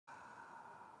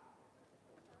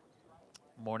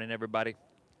Morning, everybody.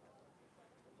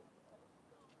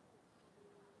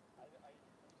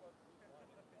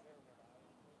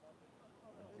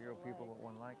 Zero people but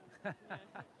one like.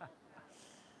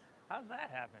 How's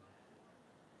that happen?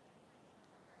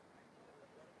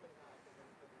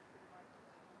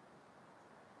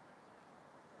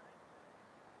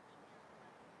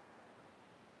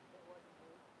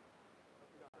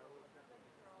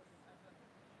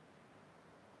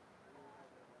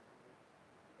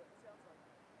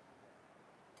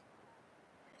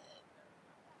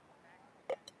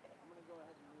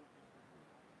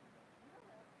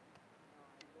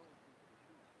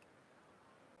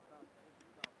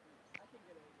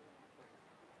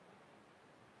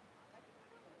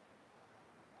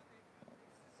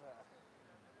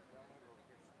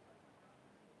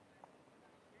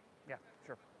 Yeah,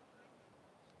 sure.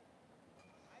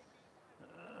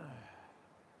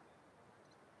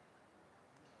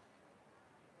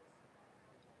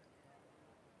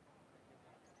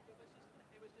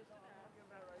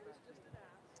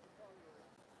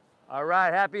 All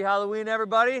right, happy Halloween,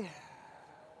 everybody.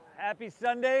 Happy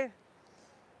Sunday.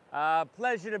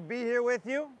 Pleasure to be here with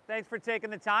you. Thanks for taking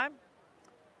the time.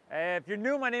 If you're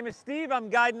new, my name is Steve. I'm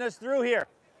guiding us through here.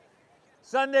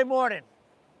 Sunday morning.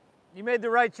 You made the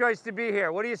right choice to be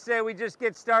here. What do you say we just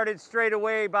get started straight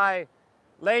away by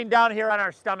laying down here on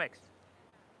our stomachs?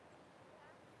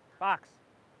 Fox.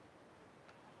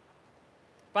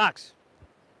 Fox.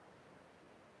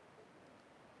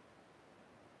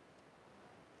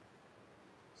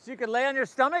 So you can lay on your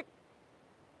stomach,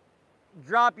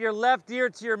 drop your left ear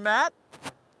to your mat,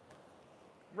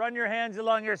 run your hands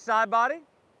along your side body,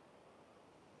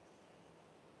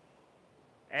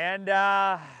 and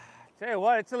tell you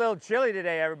what, it's a little chilly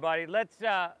today, everybody. Let's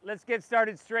get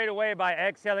started straight away by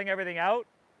exhaling everything out.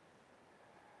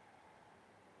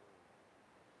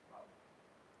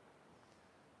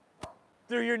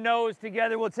 Through your nose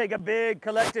together, we'll take a big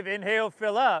collective inhale,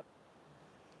 fill up.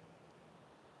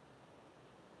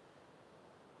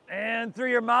 And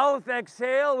through your mouth,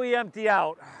 exhale, we empty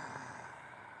out.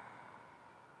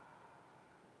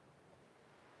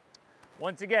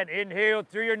 Once again, inhale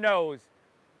through your nose.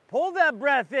 Pull that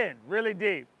breath in really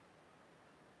deep.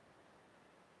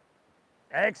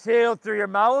 Exhale through your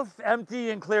mouth,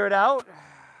 empty and clear it out.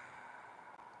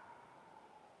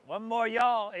 One more,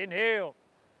 y'all. Inhale.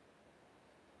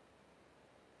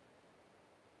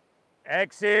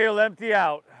 Exhale, empty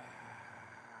out.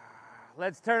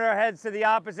 Let's turn our heads to the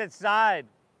opposite side.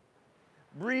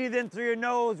 Breathe in through your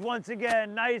nose once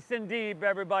again, nice and deep,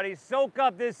 everybody. Soak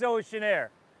up this ocean air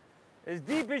as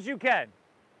deep as you can.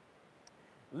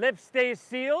 Lips stay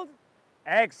sealed.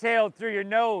 Exhale through your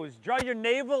nose. Draw your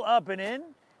navel up and in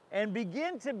and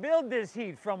begin to build this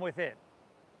heat from within.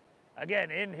 Again,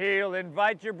 inhale,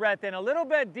 invite your breath in a little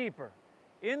bit deeper.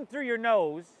 In through your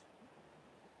nose.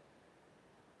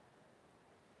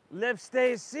 Lips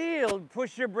stay sealed.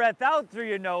 Push your breath out through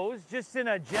your nose, just in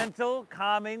a gentle,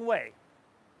 calming way.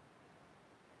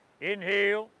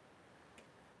 Inhale.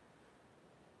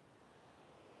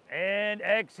 And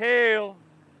exhale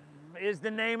is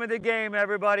the name of the game,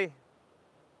 everybody.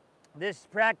 This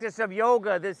practice of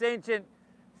yoga, this ancient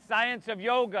science of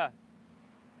yoga,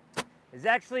 is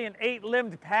actually an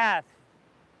 8-limbed path.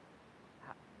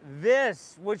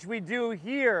 This, which we do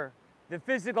here, the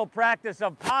physical practice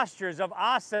of postures, of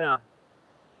asana,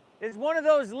 is one of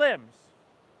those limbs.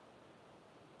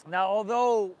 Now,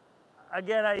 although,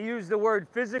 again, I use the word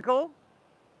physical,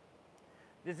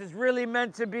 this is really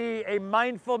meant to be a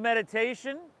mindful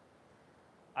meditation,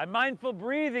 a mindful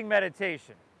breathing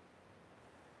meditation.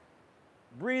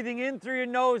 Breathing in through your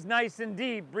nose nice and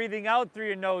deep, breathing out through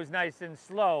your nose nice and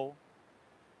slow.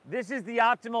 This is the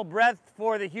optimal breath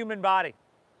for the human body,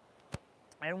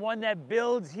 and one that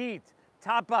builds heat,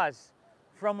 tapas,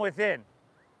 from within.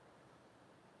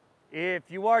 If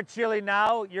you are chilly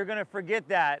now, you're going to forget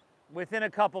that within a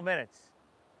couple minutes.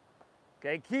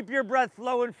 Okay, keep your breath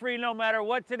flowing free no matter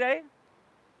what today.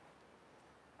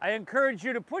 I encourage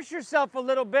you to push yourself a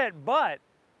little bit, but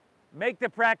make the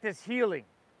practice healing.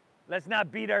 Let's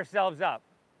not beat ourselves up.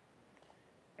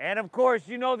 And of course,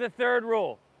 you know the third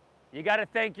rule. You got to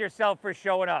thank yourself for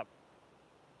showing up.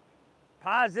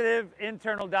 Positive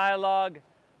internal dialogue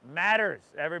matters,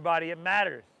 everybody. It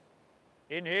matters.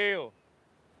 Inhale.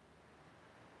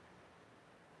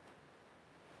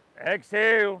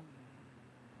 Exhale.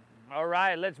 All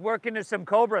right, let's work into some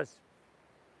cobras.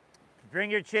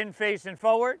 Bring your chin facing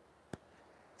forward.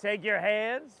 Take your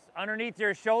hands underneath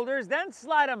your shoulders, then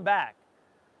slide them back.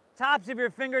 Tops of your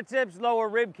fingertips, lower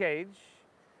rib cage.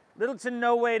 Little to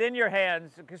no weight in your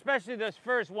hands, especially those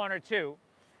first one or two.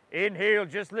 Inhale,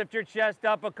 just lift your chest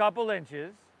up a couple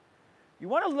inches. You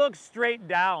want to look straight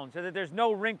down so that there's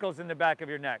no wrinkles in the back of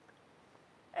your neck.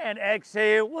 And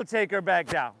exhale, we'll take her back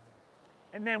down.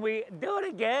 And then we do it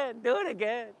again, do it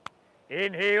again.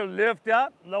 Inhale, lift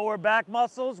up, lower back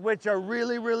muscles, which are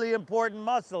really, really important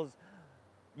muscles.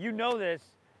 You know this.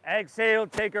 Exhale,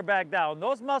 take her back down.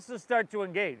 Those muscles start to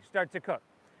engage, start to cook.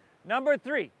 Number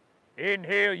 3,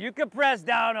 inhale. You can press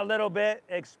down a little bit,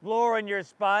 explore in your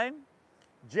spine.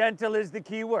 Gentle is the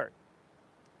key word.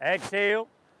 Exhale,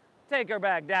 take her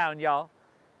back down, y'all.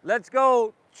 Let's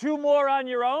go 2 more on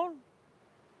your own.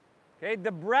 Okay,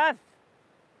 the breath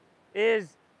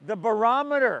is the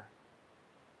barometer,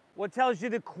 what tells you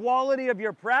the quality of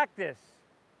your practice.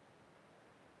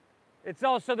 It's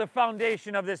also the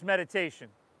foundation of this meditation.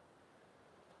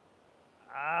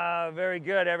 Very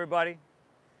good, everybody.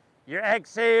 Your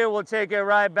exhale will take it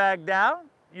right back down.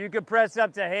 You can press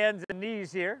up to hands and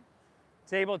knees here,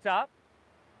 tabletop.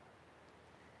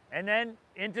 And then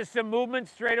into some movement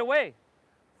straight away.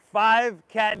 5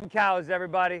 cat and cows,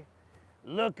 everybody.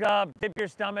 Look up, dip your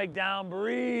stomach down,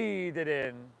 breathe it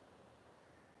in.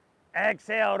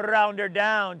 Exhale, round her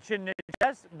down, chin to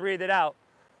chest, breathe it out.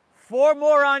 4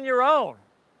 more on your own.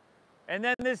 And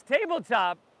then this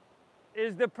tabletop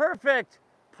is the perfect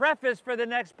preface for the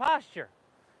next posture.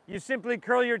 You simply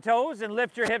curl your toes and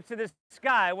lift your hips to the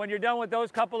sky when you're done with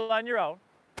those couple on your own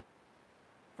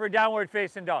for downward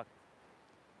facing dog.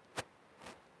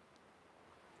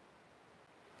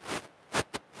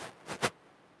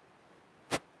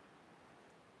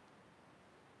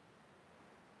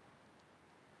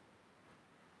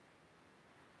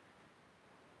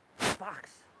 Fox,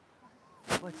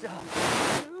 what's up?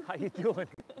 How you doing?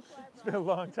 It's been a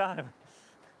long time.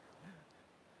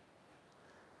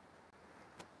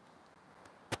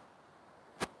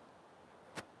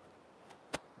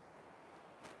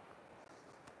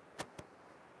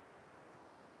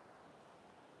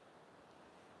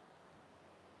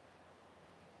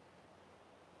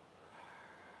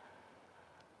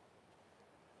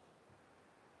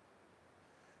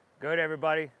 Good,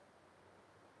 everybody.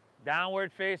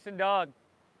 Downward facing dog.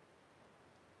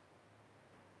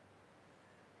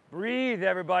 Breathe,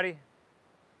 everybody.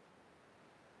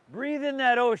 Breathe in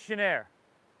that ocean air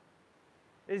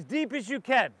as deep as you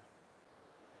can.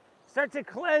 Start to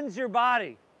cleanse your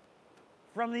body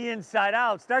from the inside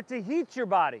out. Start to heat your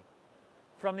body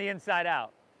from the inside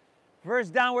out.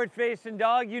 First downward facing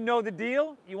dog, you know the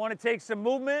deal. You want to take some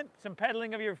movement, some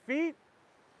pedaling of your feet.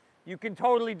 You can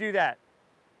totally do that.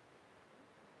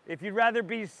 If you'd rather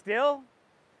be still,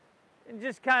 and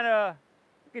just kind of,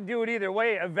 you can do it either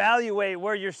way. Evaluate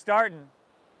where you're starting.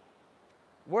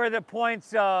 Where are the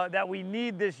points that we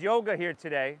need this yoga here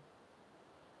today?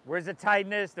 Where's the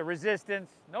tightness, the resistance?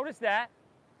 Notice that.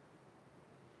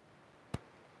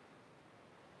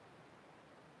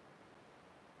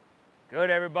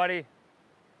 Good, everybody.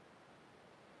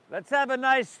 Let's have a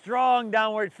nice, strong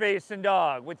downward facing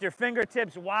dog with your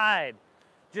fingertips wide,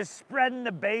 just spreading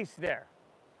the base there.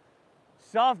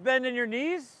 Soft bend in your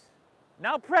knees.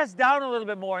 Now press down a little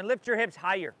bit more and lift your hips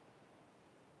higher.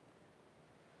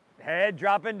 Head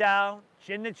dropping down,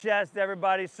 chin to chest,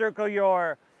 everybody. Circle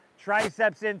your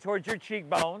triceps in towards your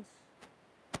cheekbones.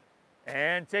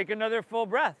 And take another full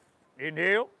breath.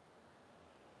 Inhale.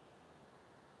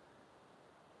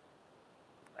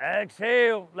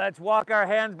 Exhale. Let's walk our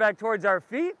hands back towards our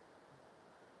feet.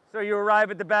 So you arrive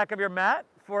at the back of your mat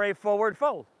for a forward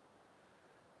fold.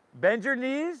 Bend your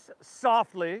knees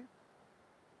softly.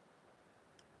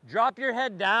 Drop your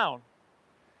head down.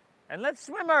 And let's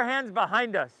swim our hands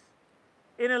behind us.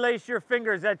 Interlace your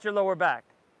fingers at your lower back.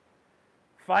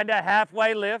 Find a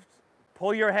halfway lift.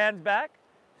 Pull your hands back.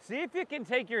 See if you can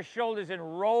take your shoulders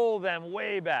and roll them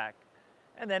way back.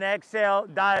 And then exhale,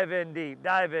 dive in deep,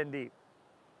 dive in deep.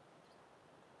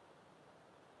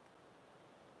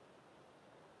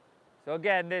 So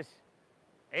again, this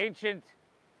ancient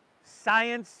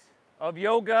science of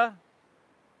yoga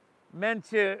meant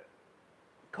to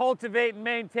cultivate and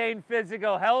maintain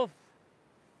physical health,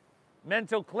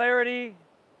 mental clarity,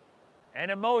 and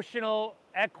emotional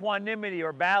equanimity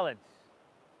or balance.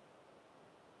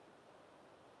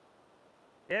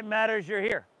 It matters you're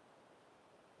here.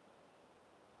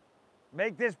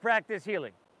 Make this practice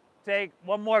healing. Take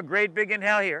one more great big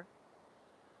inhale here.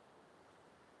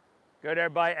 Good,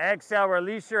 everybody. Exhale,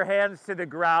 release your hands to the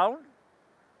ground.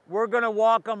 We're going to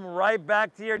walk them right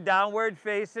back to your downward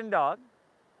facing dog.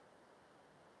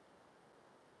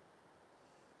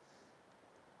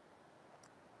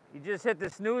 You just hit the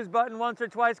snooze button once or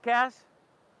twice, Cass?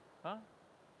 Huh?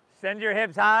 Send your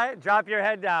hips high, drop your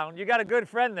head down. You got a good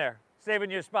friend there,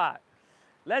 saving your spot.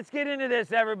 Let's get into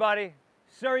this, everybody.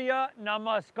 Surya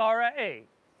Namaskara A.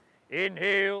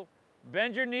 Inhale,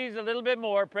 bend your knees a little bit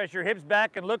more, press your hips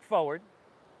back and look forward.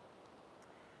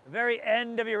 Very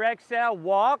end of your exhale,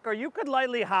 walk, or you could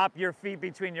lightly hop your feet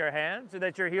between your hands so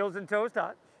that your heels and toes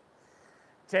touch.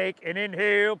 Take an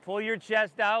inhale, pull your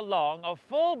chest out long, a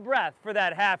full breath for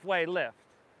that halfway lift.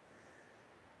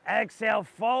 Exhale,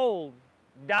 fold,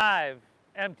 dive,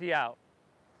 empty out.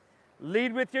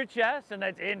 Lead with your chest, and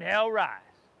let's inhale, rise.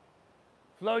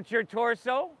 Float your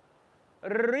torso,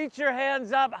 reach your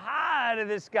hands up high to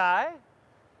the sky.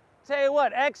 Tell you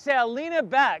what, exhale, lean it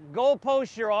back,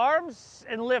 goalpost your arms,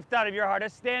 and lift out of your heart, a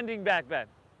standing back bend.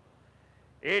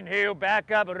 Inhale, back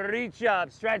up, reach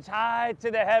up, stretch high to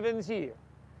the heavens here.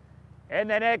 And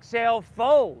then exhale,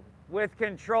 fold with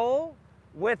control,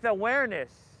 with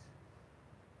awareness.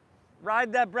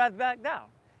 Ride that breath back down.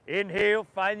 Inhale,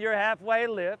 find your halfway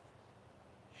lift.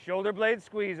 Shoulder blades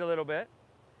squeeze a little bit.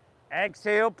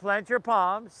 Exhale, plant your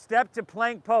palms, step to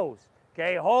plank pose.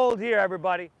 Okay, hold here,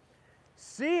 everybody.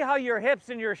 See how your hips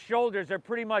and your shoulders are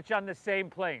pretty much on the same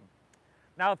plane.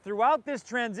 Now, throughout this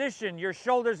transition, your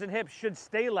shoulders and hips should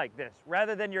stay like this,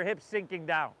 rather than your hips sinking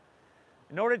down.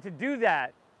 In order to do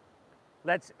that,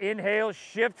 let's inhale,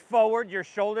 shift forward, your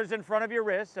shoulders in front of your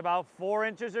wrists, about 4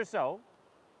 inches or so.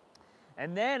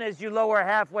 And then as you lower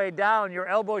halfway down, your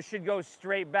elbows should go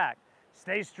straight back.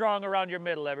 Stay strong around your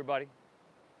middle, everybody.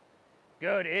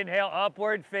 Good, inhale,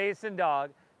 upward facing dog.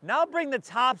 Now bring the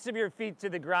tops of your feet to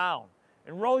the ground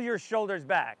and roll your shoulders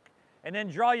back. And then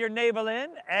draw your navel in,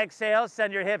 exhale,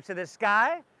 send your hips to the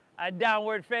sky, a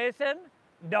downward facing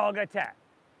dog attack.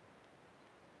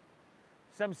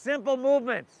 Some simple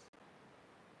movements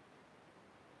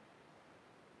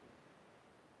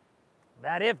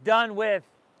that, if done with,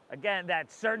 again,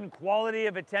 that certain quality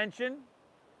of attention,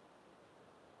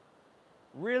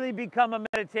 really become a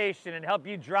meditation and help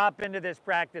you drop into this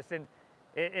practice. And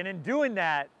in doing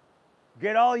that,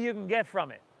 get all you can get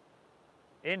from it.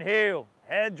 Inhale,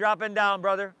 head dropping down,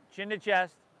 brother, chin to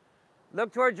chest.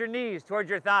 Look towards your knees, towards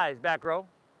your thighs, back row.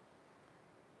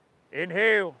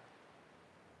 Inhale.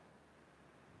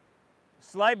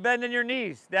 Slight bend in your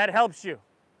knees, that helps you.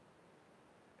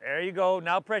 There you go.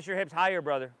 Now press your hips higher,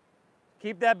 brother.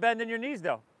 Keep that bend in your knees,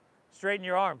 though. Straighten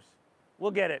your arms.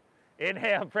 We'll get it.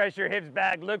 Inhale, press your hips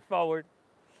back, look forward.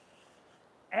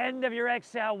 End of your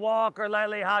exhale, walk or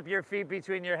lightly hop your feet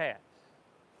between your hands.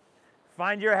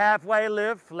 Find your halfway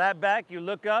lift, flat back, you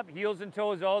look up, heels and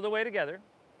toes all the way together.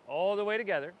 All the way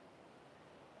together.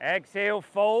 Exhale,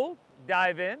 fold,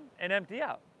 dive in, and empty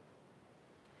out.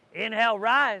 Inhale,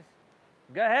 rise.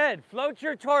 Go ahead, float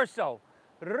your torso.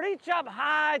 Reach up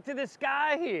high to the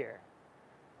sky here.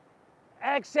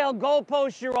 Exhale,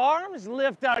 goalpost your arms,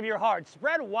 lift out of your heart.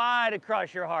 Spread wide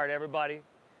across your heart, everybody.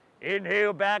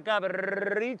 Inhale, back up,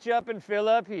 reach up and fill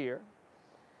up here.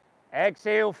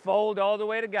 Exhale, fold all the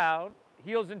way to down.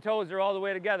 Heels and toes are all the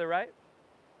way together, right?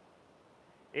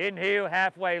 Inhale,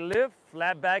 halfway lift,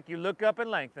 flat back, you look up and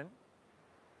lengthen.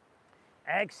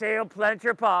 Exhale, plant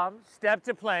your palms, step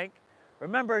to plank.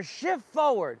 Remember, shift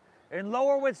forward and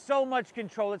lower with so much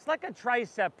control. It's like a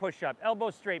tricep push-up,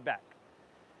 elbows straight back.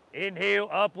 Inhale,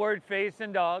 upward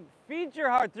facing dog. Feed your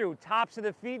heart through, tops of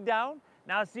the feet down.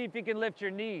 Now see if you can lift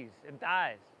your knees and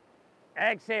thighs.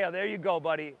 Exhale, there you go,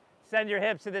 buddy. Send your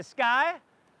hips to the sky.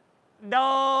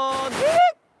 Dog.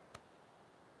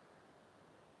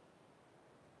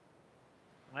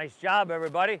 Nice job,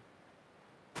 everybody.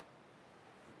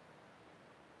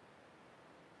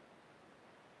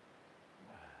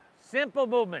 Simple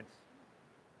movements,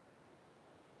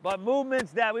 but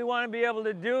movements that we want to be able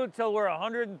to do till we're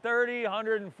 130,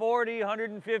 140,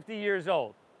 150 years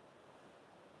old.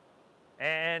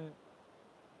 And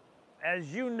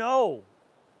as you know,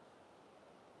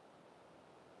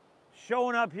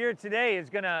 showing up here today is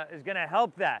gonna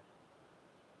help that.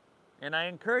 And I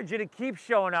encourage you to keep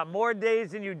showing up more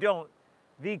days than you don't.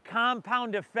 The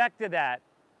compound effect of that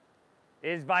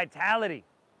is vitality,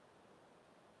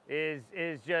 is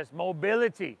just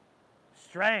mobility,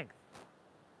 strength.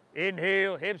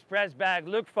 Inhale, hips press back,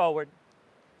 look forward.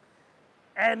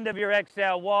 End of your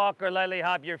exhale, walk or lightly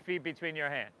hop your feet between your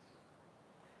hands.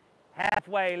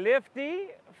 Halfway lifty,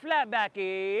 flat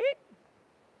backy.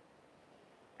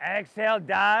 Exhale,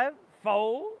 dive,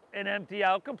 fold, and empty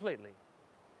out completely.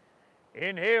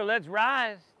 Inhale, let's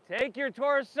rise. Take your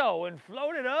torso and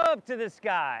float it up to the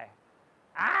sky.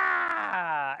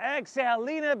 Exhale,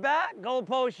 lean it back,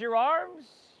 goalpost your arms,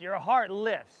 your heart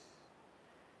lifts.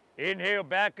 Inhale,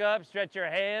 back up, stretch your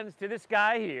hands to the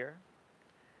sky here.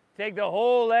 Take the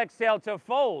whole exhale to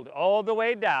fold all the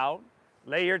way down.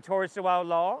 Lay your torso out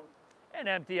long and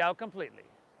empty out completely.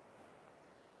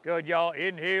 Good, y'all.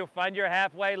 Inhale, find your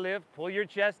halfway lift, pull your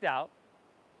chest out.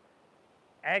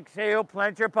 Exhale,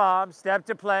 plant your palms, step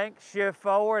to plank, shift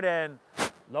forward and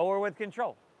lower with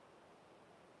control.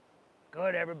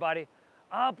 Good, everybody.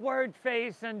 Upward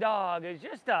facing dog is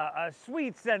just a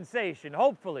sweet sensation,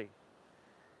 hopefully.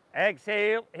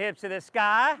 Exhale, hips to the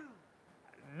sky.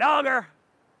 Dogger.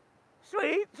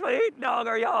 Sweet, sweet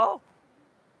dogger, y'all.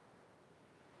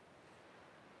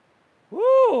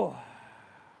 Woo.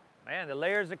 Man, the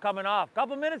layers are coming off. A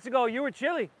couple minutes ago, you were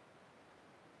chilly.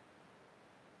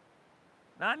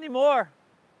 Not anymore.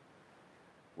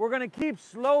 We're going to keep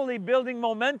slowly building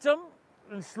momentum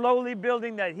and slowly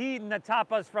building that heat and the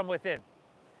tapas from within.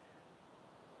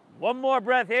 One more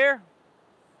breath here.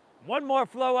 One more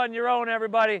flow on your own,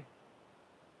 everybody.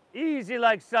 Easy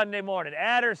like Sunday morning.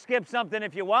 Add or skip something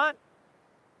if you want.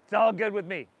 It's all good with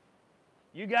me.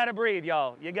 You got to breathe,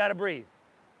 y'all. You got to breathe.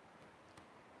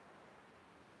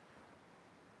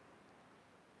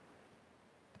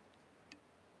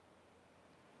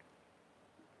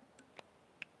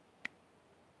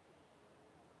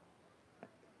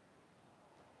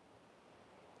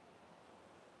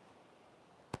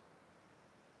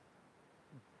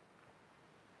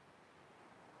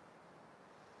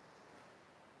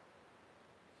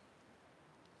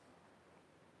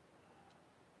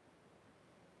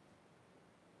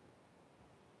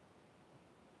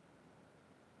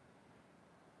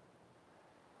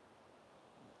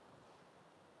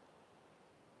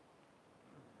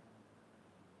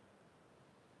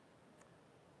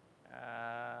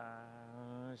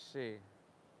 Let's see.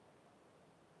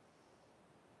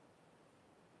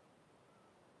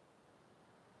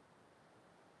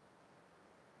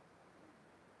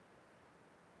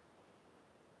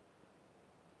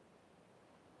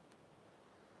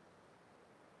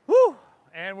 Whew,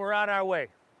 and we're on our way.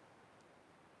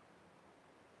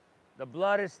 The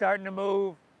blood is starting to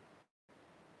move.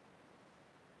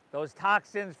 Those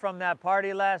toxins from that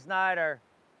party last night are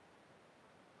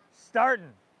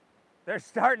starting. They're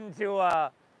starting to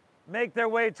make their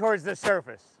way towards the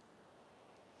surface.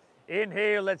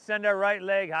 Inhale, let's send our right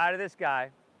leg high to the sky.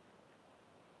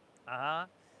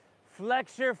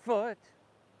 Flex your foot.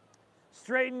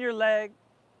 Straighten your leg.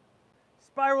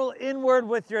 Spiral inward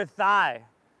with your thigh.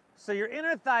 So your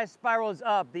inner thigh spirals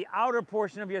up. The outer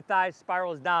portion of your thigh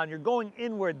spirals down. You're going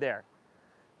inward there.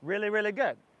 Really, really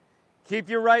good. Keep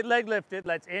your right leg lifted.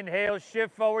 Let's inhale,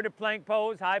 shift forward to plank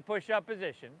pose, high push-up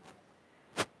position.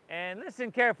 And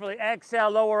listen carefully. Exhale,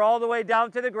 lower all the way down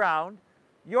to the ground.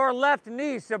 Your left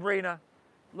knee, Sabrina.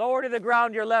 Lower to the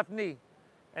ground your left knee.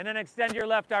 And then extend your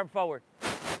left arm forward.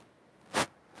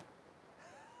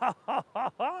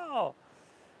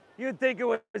 You'd think it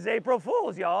was April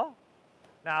Fool's, y'all.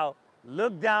 Now,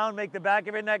 look down, make the back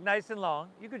of your neck nice and long.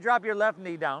 You could drop your left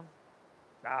knee down.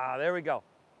 There we go.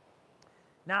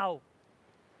 Now,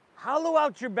 hollow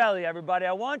out your belly, everybody.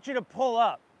 I want you to pull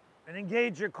up and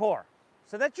engage your core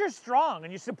so that you're strong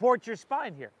and you support your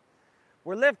spine here.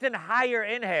 We're lifting higher,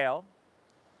 inhale.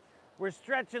 We're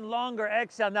stretching longer,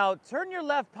 exhale. Now, turn your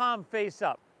left palm face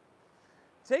up.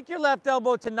 Take your left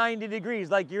elbow to 90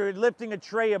 degrees like you're lifting a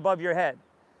tray above your head.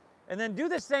 And then do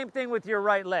the same thing with your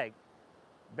right leg.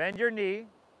 Bend your knee,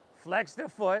 flex the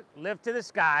foot, lift to the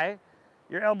sky.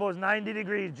 Your elbow's 90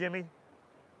 degrees, Jimmy.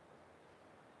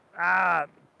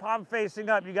 Palm facing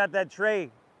up, you got that tray.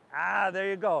 There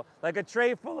you go. Like a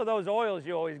tray full of those oils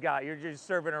you always got. You're just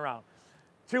serving around.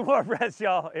 2 more breaths,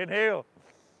 y'all. Inhale.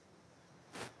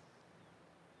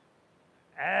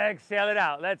 Exhale it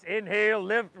out. Let's inhale,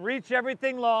 lift, reach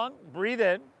everything long. Breathe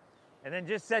in. And then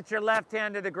just set your left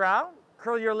hand to the ground.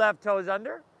 Curl your left toes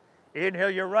under. Inhale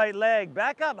your right leg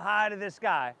back up high to the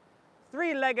sky.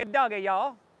 3-legged doggy,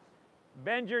 y'all.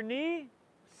 Bend your knee,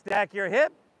 stack your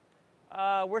hip.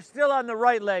 We're still on the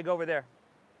right leg over there.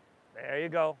 There you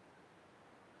go.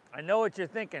 I know what you're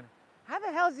thinking. How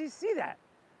the hell does he see that?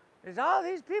 There's all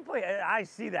these people. I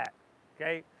see that,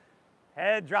 okay?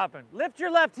 Head dropping. Lift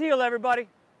your left heel, everybody.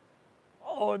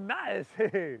 Oh, nice.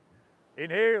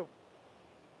 Inhale.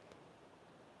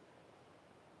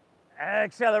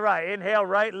 Exhale the right. Inhale,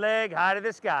 right leg high to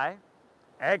the sky.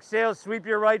 Exhale, sweep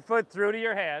your right foot through to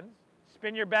your hands.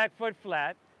 Spin your back foot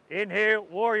flat. Inhale,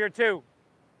 warrior 2.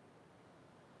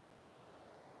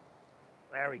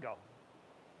 There we go.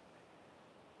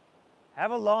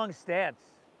 Have a long stance.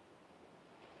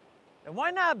 And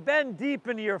why not bend deep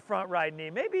into your front right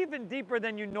knee? Maybe even deeper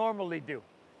than you normally do.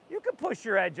 You can push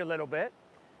your edge a little bit.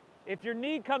 If your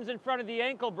knee comes in front of the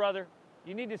ankle, brother,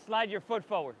 you need to slide your foot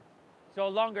forward. So a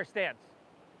longer stance.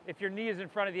 If your knee is in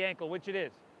front of the ankle, which it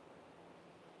is.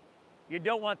 You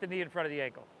don't want the knee in front of the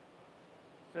ankle.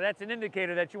 So that's an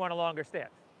indicator that you want a longer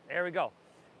stance. There we go.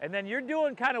 And then you're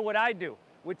doing kind of what I do,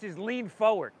 which is lean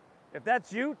forward. If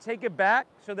that's you, take it back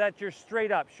so that you're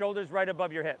straight up, shoulders right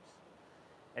above your hips.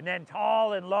 And then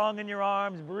tall and long in your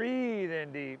arms, breathe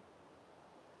in deep.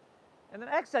 And then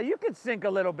exhale, you can sink a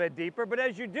little bit deeper, but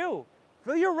as you do,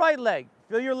 feel your right leg,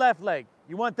 feel your left leg.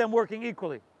 You want them working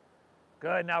equally.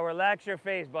 Good, now relax your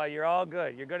face, bud. You're all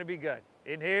good. You're gonna be good.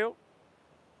 Inhale.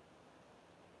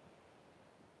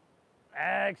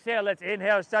 Exhale, let's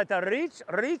inhale, start to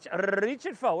reach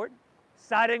it forward.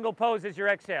 Side angle pose is your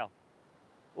exhale.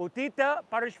 Uttita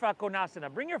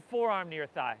Parishvakonasana. Bring your forearm to your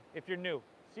thigh if you're new.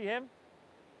 See him?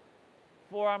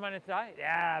 Forearm on his thigh.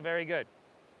 Yeah, very good.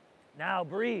 Now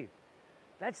breathe.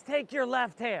 Let's take your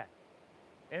left hand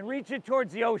and reach it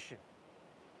towards the ocean.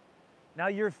 Now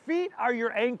your feet are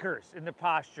your anchors in the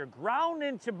posture. Ground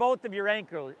into both of your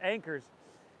anchors.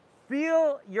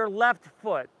 Feel your left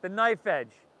foot, the knife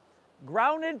edge.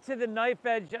 Ground into the knife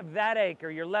edge of that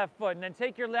anchor, your left foot, and then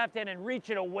take your left hand and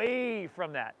reach it away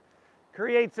from that.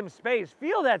 Create some space.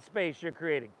 Feel that space you're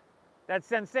creating, that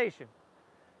sensation.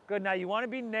 Good, now you want to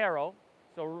be narrow,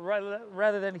 so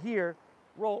rather than here,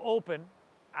 roll open.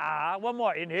 One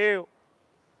more, inhale.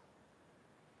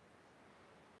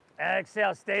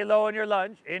 Exhale, stay low in your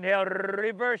lunge. Inhale,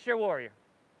 reverse your warrior.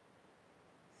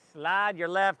 Slide your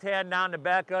left hand down the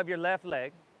back of your left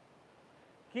leg.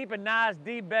 Keep a nice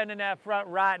deep bend in that front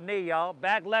right knee, y'all.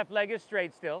 Back left leg is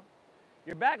straight still.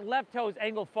 Your back left toe is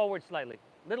angled forward slightly.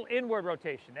 Little inward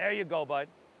rotation. There you go, bud.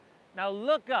 Now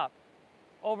look up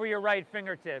over your right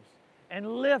fingertips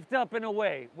and lift up and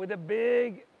away with a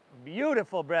big,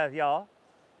 beautiful breath, y'all.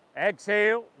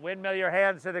 Exhale, windmill your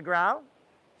hands to the ground.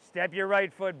 Step your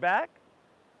right foot back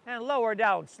and lower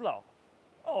down slow.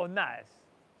 Oh, nice.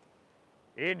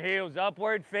 Inhales,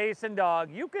 upward facing dog.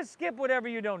 You can skip whatever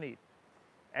you don't need.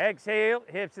 Exhale,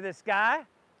 hips to the sky,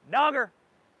 dogger.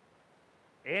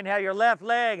 Inhale your left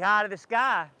leg high to the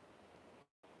sky.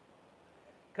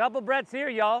 Couple breaths here,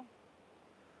 y'all.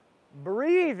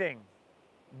 Breathing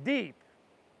deep.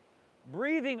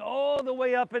 Breathing all the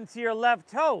way up into your left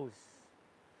toes.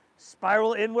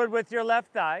 Spiral inward with your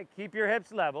left thigh. Keep your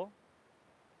hips level.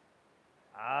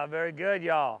 Very good,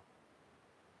 y'all.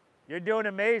 You're doing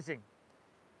amazing.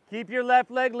 Keep your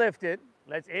left leg lifted.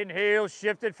 Let's inhale,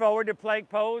 shift it forward to plank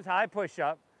pose, high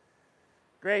push-up.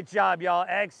 Great job, y'all.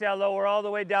 Exhale, lower all the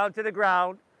way down to the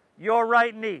ground. Your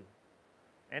right knee.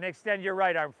 And extend your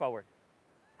right arm forward.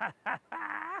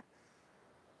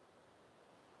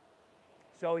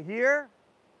 So here,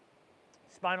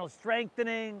 spinal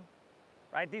strengthening,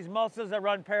 right? These muscles that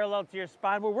run parallel to your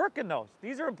spine, we're working those.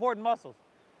 These are important muscles.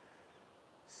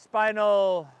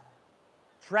 Spinal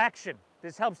traction.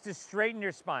 This helps to straighten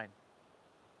your spine.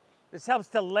 This helps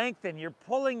to lengthen. You're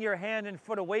pulling your hand and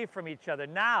foot away from each other.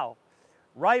 Now,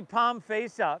 right palm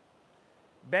face up.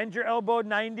 Bend your elbow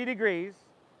 90 degrees.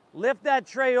 Lift that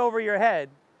tray over your head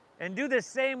and do the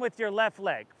same with your left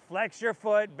leg. Flex your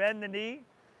foot, bend the knee,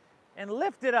 and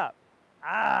lift it up.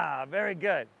 Very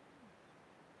good.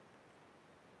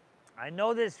 I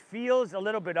know this feels a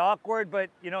little bit awkward, but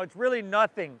you know, it's really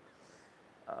nothing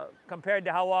compared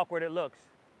to how awkward it looks.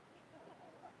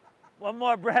 One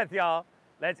more breath, y'all.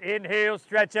 Let's inhale,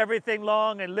 stretch everything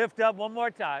long, and lift up one more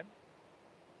time.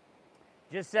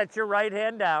 Just set your right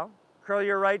hand down. Curl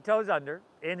your right toes under.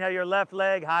 Inhale your left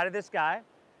leg high to the sky.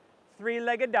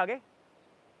 Three-legged doggy.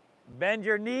 Bend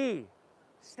your knee.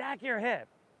 Stack your hip.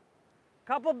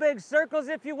 Couple big circles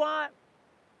if you want.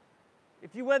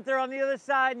 If you went there on the other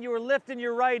side and you were lifting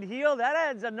your right heel, that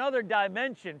adds another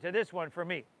dimension to this one for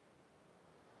me.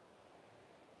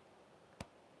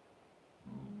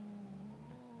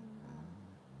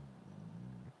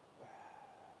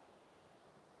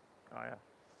 Oh,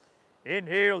 yeah.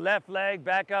 Inhale, left leg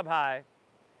back up high.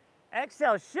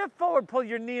 Exhale, shift forward, pull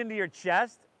your knee into your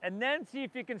chest, and then see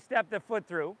if you can step the foot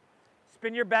through.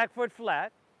 Spin your back foot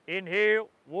flat. Inhale,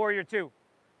 warrior two.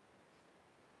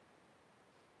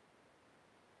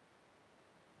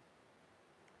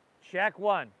 Check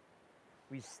one.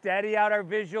 We steady out our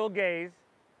visual gaze,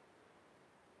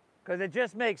 because it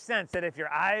just makes sense that if your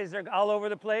eyes are all over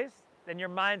the place, then your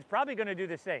mind's probably going to do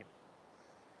the same.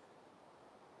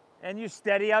 And you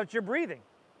steady out your breathing.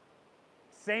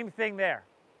 Same thing there.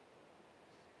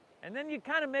 And then you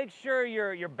kind of make sure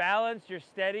you're balanced, you're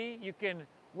steady. You can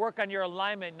work on your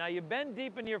alignment. Now you bend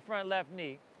deep into your front left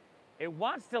knee. It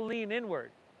wants to lean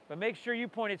inward, but make sure you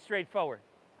point it straight forward.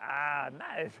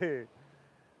 Nice.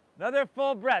 Another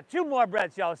full breath. Two more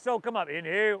breaths, y'all. So come up.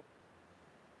 Inhale.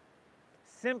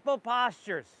 Simple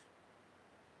postures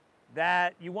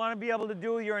that you want to be able to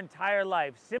do your entire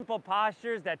life. Simple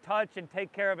postures that touch and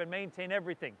take care of and maintain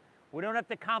everything. We don't have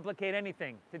to complicate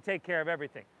anything to take care of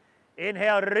everything.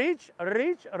 Inhale, reach,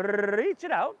 reach, reach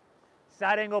it out.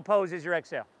 Side angle pose is your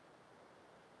exhale.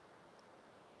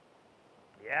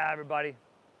 Yeah, everybody.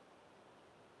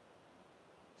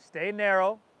 Stay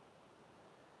narrow.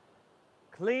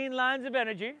 Clean lines of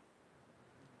energy.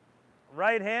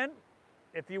 Right hand,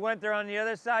 if you went there on the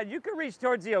other side, you could reach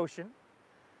towards the ocean.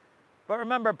 But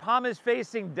remember, palm is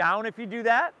facing down if you do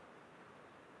that.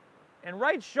 And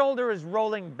right shoulder is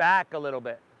rolling back a little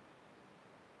bit.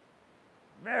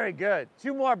 Very good.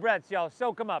 2 more breaths, y'all.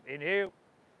 Soak them up. Inhale.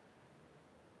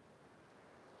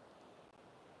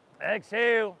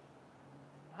 Exhale.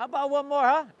 How about one more,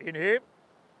 huh? Inhale.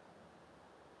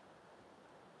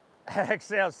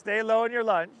 Exhale. Stay low in your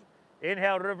lunge.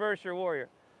 Inhale. Reverse your warrior.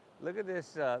 Look at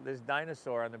this, this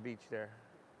dinosaur on the beach there.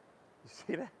 You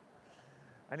see that?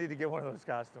 I need to get one of those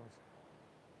costumes.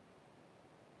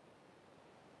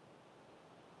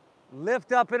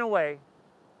 Lift up and away.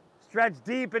 Stretch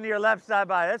deep into your left side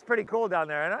body. That's pretty cool down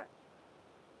there, isn't it?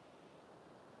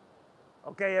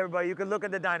 Okay, everybody, you can look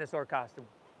at the dinosaur costume.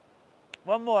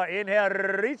 One more. Inhale,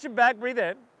 reach it back, breathe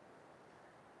in.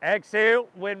 Exhale,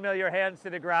 windmill your hands to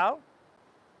the ground.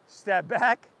 Step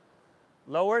back,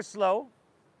 lower slow,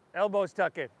 elbows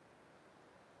tuck in.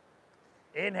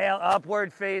 Inhale,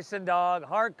 upward facing dog.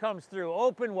 Heart comes through,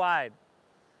 open wide.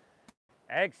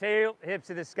 Exhale, hips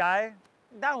to the sky,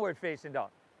 downward facing dog.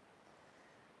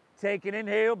 Take an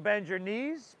inhale, bend your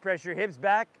knees, press your hips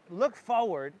back, look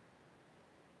forward.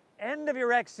 End of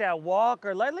your exhale, walk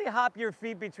or lightly hop your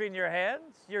feet between your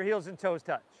hands, your heels and toes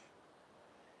touch.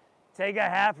 Take a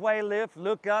halfway lift,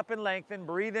 look up and lengthen,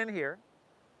 breathe in here.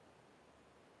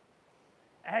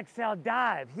 Exhale,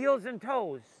 dive, heels and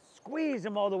toes, squeeze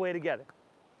them all the way together.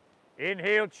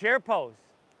 Inhale, chair pose.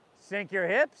 Sink your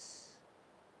hips,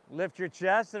 lift your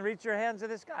chest and reach your hands to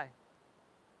the sky.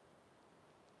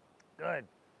 Good.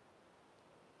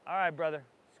 All right, brother.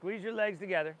 Squeeze your legs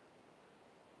together.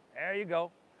 There you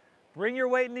go. Bring your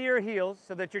weight into your heels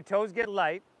so that your toes get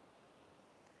light.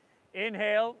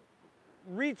 Inhale,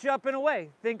 reach up and away.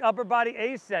 Think upper body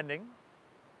ascending.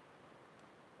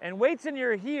 And weights in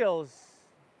your heels,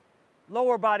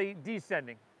 lower body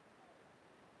descending.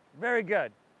 Very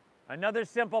good. Another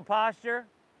simple posture.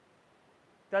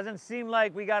 Doesn't seem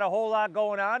like we got a whole lot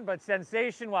going on, but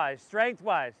sensation-wise,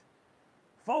 strength-wise,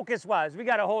 focus-wise, we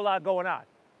got a whole lot going on.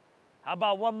 How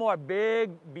about one more big,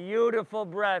 beautiful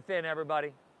breath in,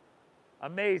 everybody?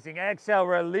 Amazing. Exhale,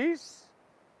 release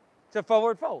to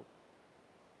forward fold.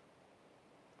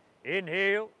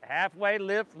 Inhale, halfway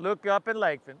lift, look up and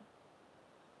lengthen.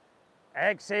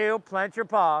 Exhale, plant your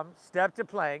palms, step to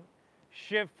plank,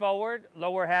 shift forward,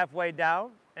 lower halfway down,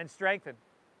 and strengthen.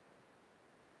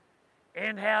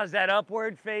 Inhale's that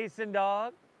upward facing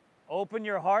dog. Open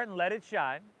your heart and let it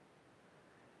shine.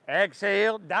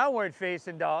 Exhale, downward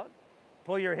facing dog.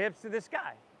 Pull your hips to the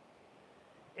sky.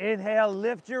 Inhale,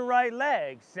 lift your right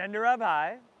leg, send her up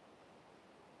high.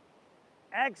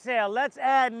 Exhale, let's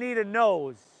add knee to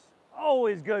nose.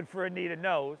 Always good for a knee to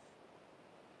nose.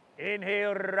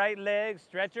 Inhale, right leg,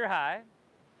 stretch her high.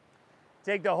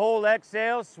 Take the whole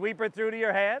exhale, sweep her through to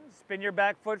your hands, spin your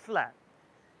back foot flat.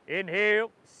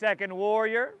 Inhale, second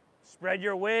warrior, spread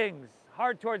your wings,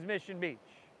 heart towards Mission Beach.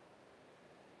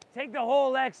 Take the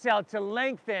whole exhale to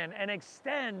lengthen and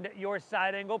extend your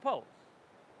side angle pose.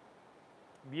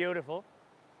 Beautiful.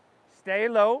 Stay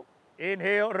low.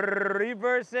 Inhale,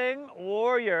 reversing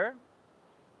warrior.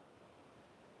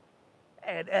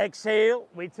 And exhale,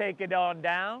 we take it on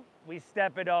down, we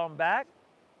step it on back,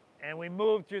 and we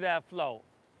move through that flow.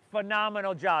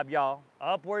 Phenomenal job, y'all.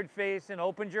 Upward facing,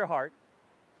 opens your heart.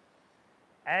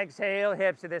 Exhale,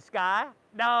 hips to the sky,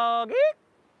 doggy.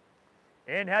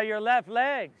 Inhale your left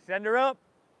leg, send her up.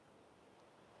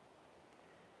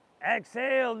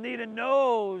 Exhale, knee to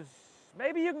nose.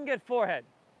 Maybe you can get forehead.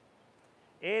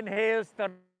 Inhale,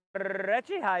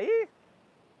 stretchy high.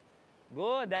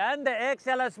 Good, and the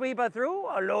exhale, sweep her through,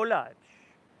 a low lunge.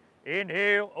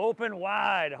 Inhale, open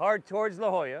wide, heart towards La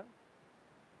Jolla.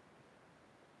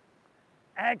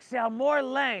 Exhale, more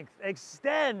length,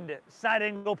 extend side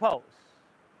angle pose.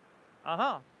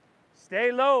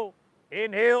 Stay low.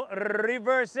 Inhale,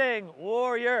 reversing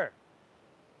warrior.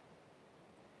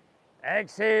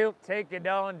 Exhale, take it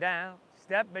on down,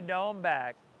 step it on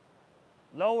back.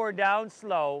 Lower down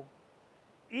slow,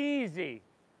 easy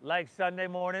like Sunday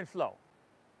morning flow.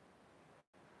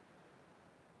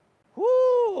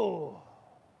 Whoo!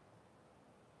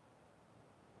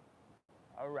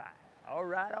 All right, all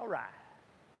right, all right.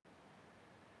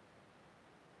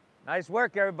 Nice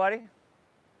work, everybody.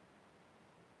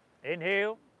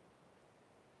 Inhale.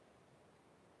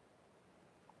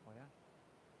 Oh, yeah?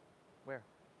 Where?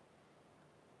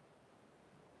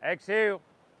 Exhale.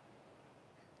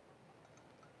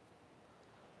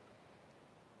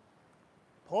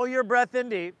 Pull your breath in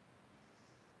deep.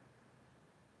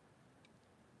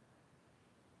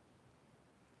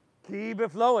 Keep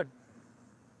it flowing.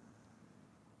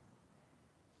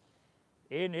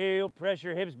 Inhale, press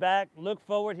your hips back, look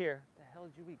forward here. What the hell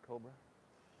did you eat, Cobra?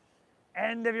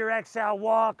 End of your exhale,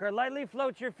 walk or lightly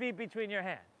float your feet between your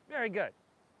hands. Very good.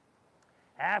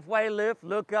 Halfway lift,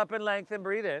 look up and lengthen,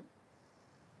 breathe in.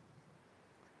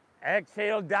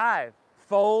 Exhale, dive,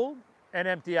 fold and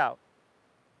empty out.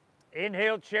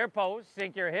 Inhale, chair pose,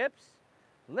 sink your hips,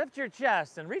 lift your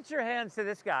chest and reach your hands to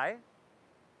the sky.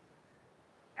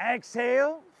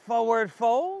 Exhale, forward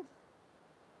fold.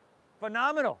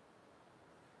 Phenomenal.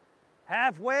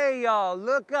 Halfway, y'all,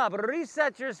 look up,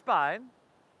 reset your spine.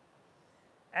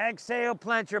 Exhale,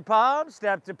 plant your palms,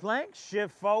 step to plank,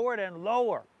 shift forward and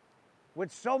lower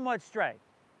with so much strength.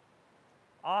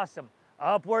 Awesome.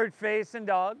 Upward facing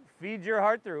dog, feed your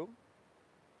heart through.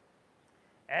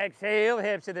 Exhale,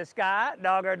 hips to the sky,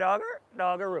 dogger, dogger,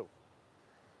 doggeroo.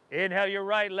 Inhale your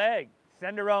right leg,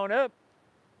 send her on up.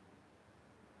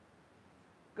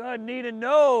 Good, knee to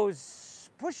nose,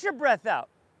 push your breath out.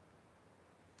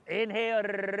 Inhale,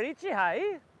 reach it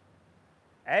high.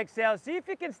 Exhale, see if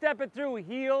you can step it through,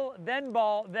 heel, then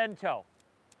ball, then toe.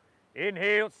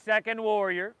 Inhale, second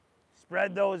warrior.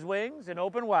 Spread those wings and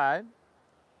open wide.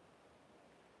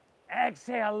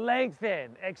 Exhale,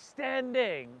 lengthen,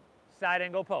 extending, side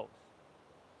angle pose.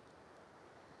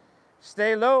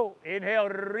 Stay low. Inhale,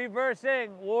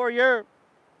 reversing, warrior.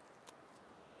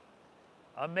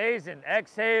 Amazing.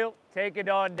 Exhale, take it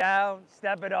on down,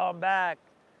 step it on back.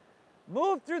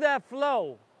 Move through that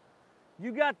flow.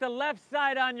 You got the left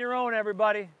side on your own,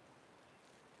 everybody.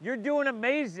 You're doing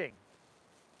amazing.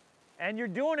 And you're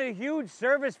doing a huge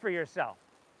service for yourself.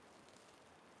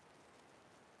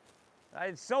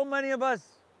 Right? For so many of us,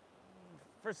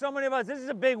 this is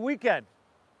a big weekend.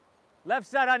 Left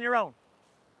side on your own.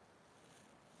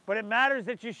 But it matters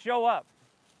that you show up.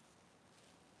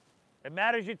 It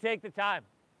matters you take the time.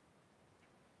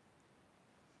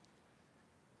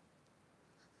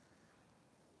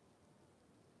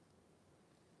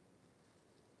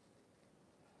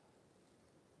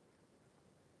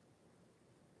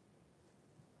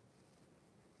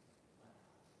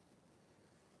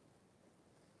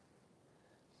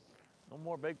 No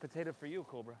more baked potato for you,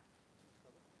 Cobra.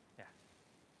 Yeah.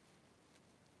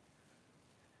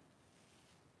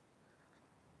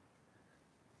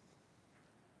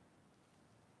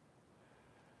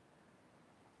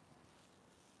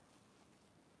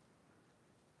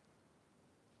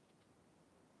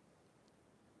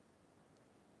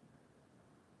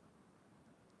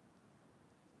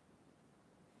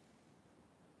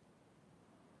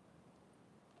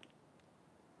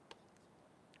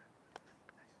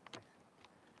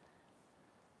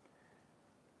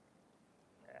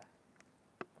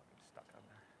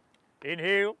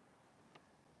 Inhale.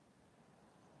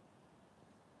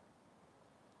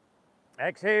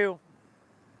 Exhale.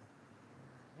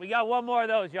 We got one more of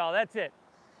those, y'all. That's it.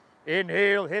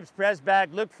 Inhale, hips press back,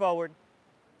 look forward.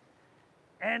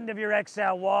 End of your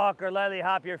exhale, walk or lightly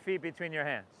hop your feet between your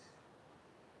hands.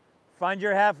 Find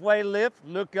your halfway lift,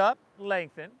 look up,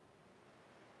 lengthen.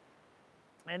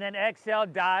 And then exhale,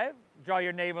 dive, draw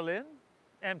your navel in,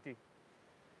 empty.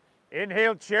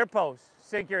 Inhale, chair pose,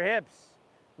 sink your hips.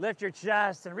 Lift your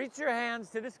chest and reach your hands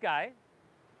to the sky.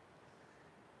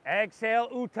 Exhale,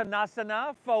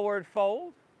 Uttanasana, forward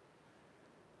fold.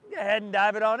 Go ahead and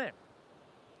dive it on in.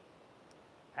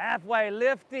 Halfway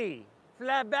lifty,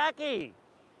 flat backy.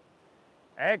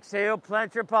 Exhale,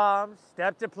 plant your palms,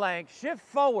 step to plank, shift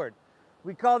forward.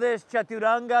 We call this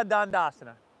Chaturanga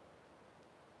Dandasana.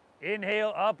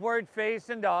 Inhale, upward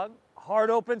facing dog.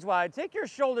 Heart opens wide. Take your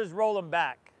shoulders, roll them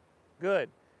back. Good.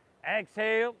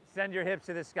 Exhale, send your hips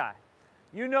to the sky.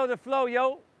 You know the flow,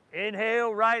 yo.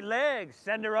 Inhale, right leg,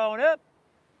 send her on up.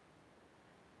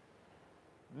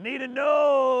 Knee to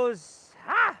nose,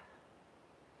 ha!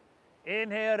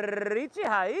 Inhale, reach it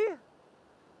high.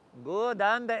 Good,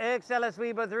 and the exhale,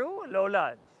 sweep it through, low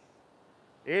lunge.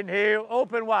 Inhale,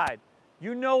 open wide.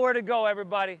 You know where to go,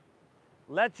 everybody.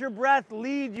 Let your breath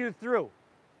lead you through.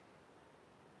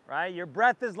 Right? Your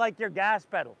breath is like your gas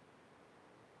pedal.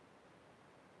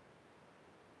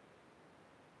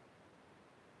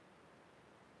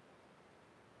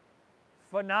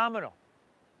 Phenomenal.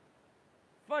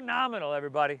 Phenomenal,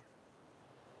 everybody.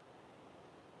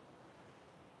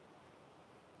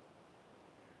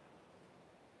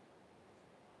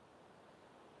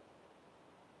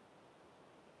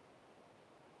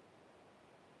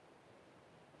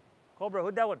 Cobra,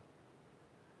 who'd that one?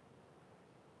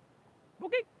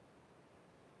 Okay.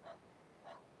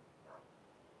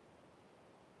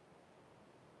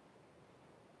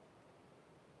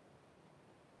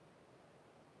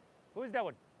 Who's that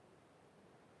one?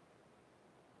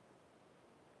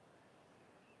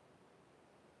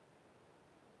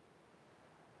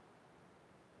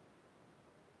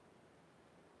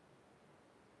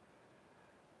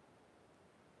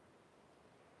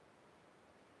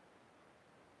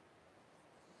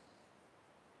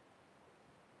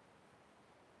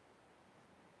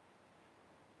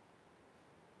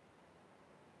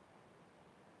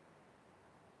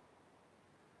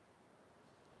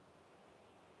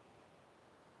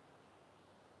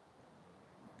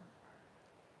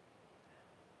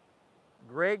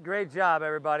 Great, great job,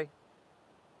 everybody.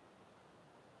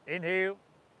 Inhale.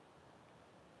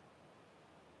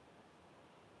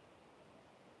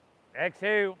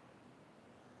 Exhale.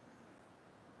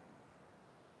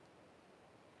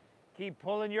 Keep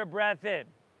pulling your breath in,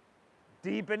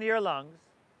 deep into your lungs.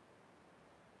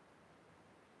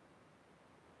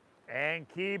 And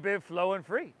keep it flowing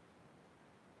free.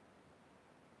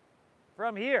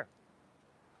 From here,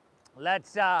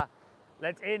 let's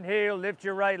inhale, lift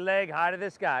your right leg high to the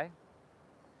sky.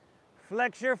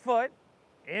 Flex your foot,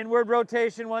 inward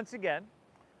rotation once again.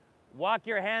 Walk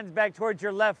your hands back towards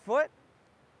your left foot.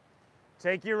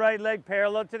 Take your right leg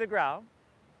parallel to the ground.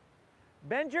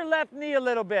 Bend your left knee a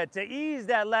little bit to ease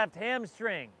that left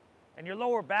hamstring and your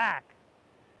lower back.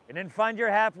 And then find your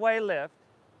halfway lift.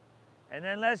 And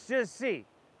then let's just see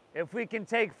if we can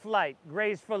take flight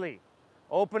gracefully.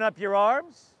 Open up your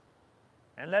arms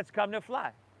and let's come to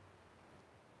fly.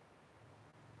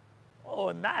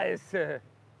 Oh, nice.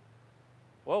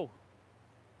 Whoa.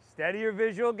 Steady your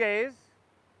visual gaze.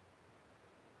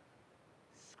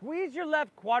 Squeeze your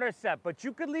left quadricep, but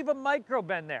you could leave a micro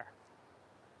bend there.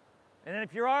 And then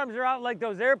if your arms are out like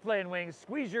those airplane wings,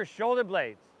 squeeze your shoulder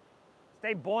blades.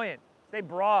 Stay buoyant, stay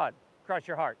broad, crush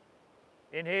your heart.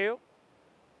 Inhale.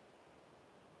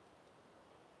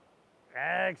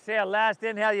 Exhale, last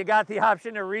inhale, you got the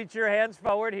option to reach your hands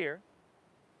forward here.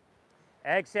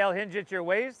 Exhale, hinge at your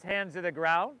waist, hands to the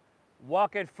ground.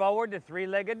 Walk it forward to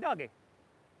three-legged doggy.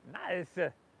 Nice.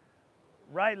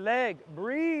 Right leg,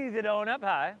 breathe it on up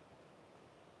high.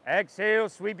 Exhale,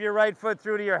 sweep your right foot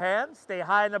through to your hands. Stay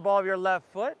high in the ball of your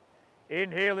left foot.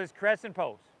 Inhale is crescent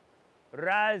pose.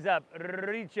 Rise up,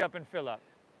 reach up and fill up.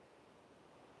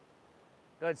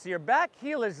 Good, so your back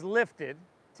heel is lifted.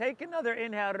 Take another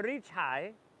inhale, reach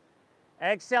high.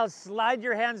 Exhale, slide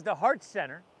your hands to heart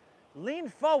center. Lean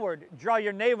forward, draw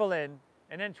your navel in,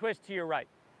 and then twist to your right.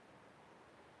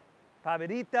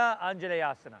 Pavarita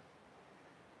Anjaneyasana.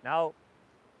 Now,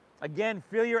 again,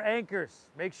 feel your anchors.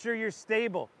 Make sure you're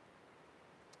stable.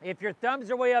 If your thumbs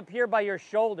are way up here by your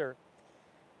shoulder,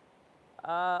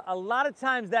 a lot of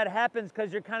times that happens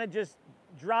because you're kind of just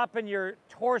dropping your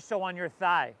torso on your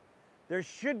thigh. There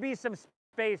should be some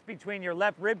space between your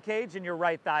left rib cage and your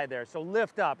right thigh there. So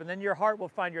lift up, and then your heart will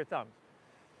find your thumbs.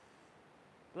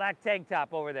 Black tank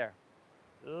top over there.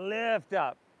 Lift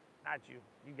up. Not you.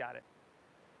 You got it.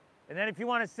 And then if you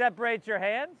want to separate your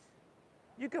hands,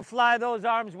 you can fly those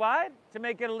arms wide to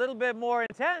make it a little bit more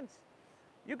intense.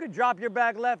 You could drop your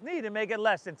back left knee to make it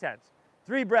less intense.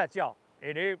 3 breaths, y'all.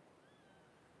 Inhale.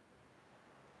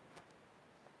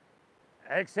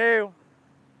 Exhale.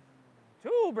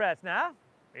 2 breaths now.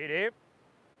 Inhale.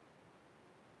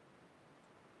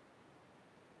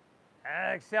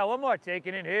 Exhale. One more. Take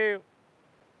an inhale.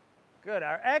 Good.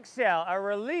 Our exhale, our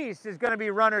release is going to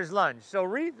be runner's lunge. So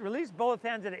release both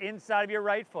hands to the inside of your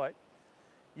right foot.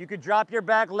 You could drop your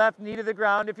back left knee to the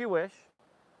ground if you wish.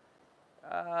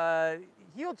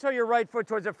 Heel toe your right foot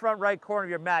towards the front right corner of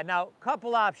your mat. Now,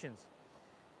 couple options.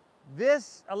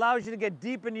 This allows you to get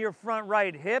deep into your front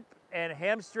right hip and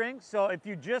hamstring. So if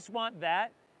you just want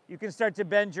that, you can start to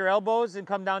bend your elbows and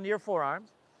come down to your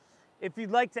forearms. If you'd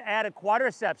like to add a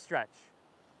quadricep stretch,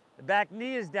 the back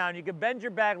knee is down. You can bend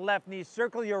your back left knee,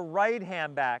 circle your right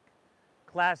hand back,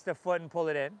 clasp the foot and pull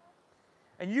it in.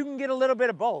 And you can get a little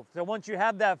bit of both. So once you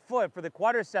have that foot for the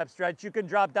quadricep stretch, you can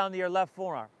drop down to your left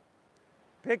forearm.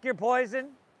 Pick your poison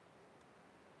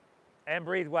and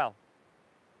breathe well.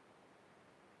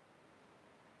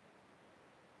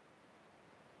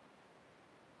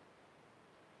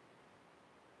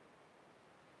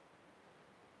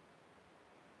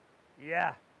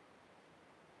 Yeah.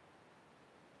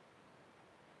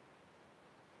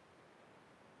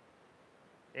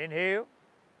 Inhale.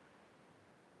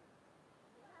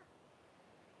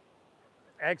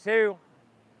 Exhale.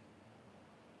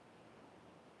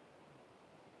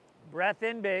 Breath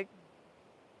in big.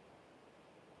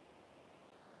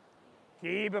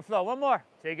 Keep it flow. One more.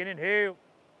 Take an inhale.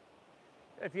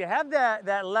 If you have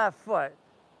that left foot,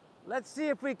 let's see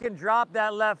if we can drop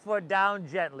that left foot down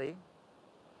gently.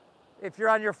 If you're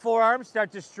on your forearms,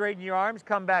 start to straighten your arms,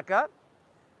 come back up.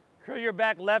 Curl your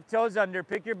back left toes under,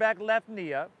 pick your back left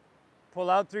knee up. Pull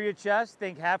out through your chest,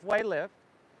 think halfway lift.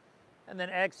 And then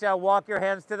exhale, walk your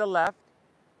hands to the left.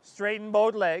 Straighten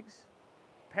both legs.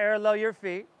 Parallel your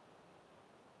feet.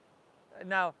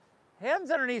 Now,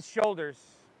 hands underneath shoulders.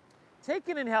 Take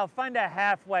an inhale, find a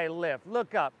halfway lift.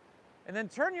 Look up. And then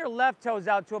turn your left toes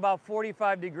out to about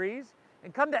 45 degrees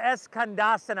and come to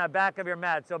Skandasana, back of your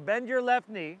mat. So bend your left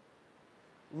knee,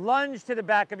 lunge to the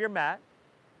back of your mat.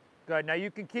 Good. Now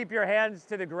you can keep your hands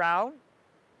to the ground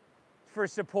for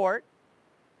support.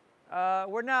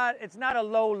 It's not a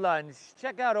low lunge.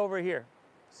 Check out over here,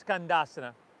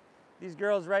 Skandasana. These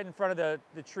girls right in front of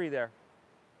the tree there.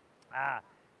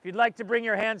 If you'd like to bring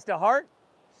your hands to heart,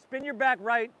 spin your back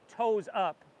right, toes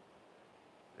up.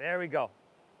 There we go.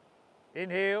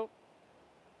 Inhale.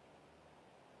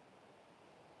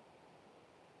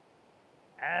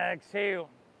 Exhale.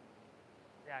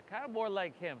 Yeah, kind of more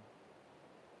like him.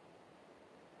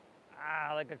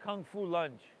 Like a kung fu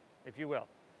lunge, if you will.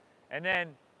 And then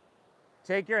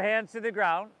take your hands to the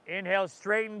ground. Inhale,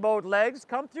 straighten both legs.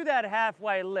 Come through that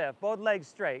halfway lift, both legs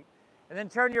straight. And then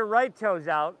turn your right toes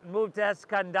out and move to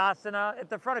Skandasana at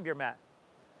the front of your mat.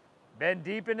 Bend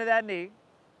deep into that knee.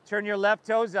 Turn your left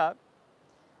toes up.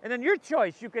 And then your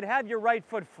choice, you could have your right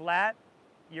foot flat.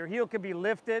 Your heel could be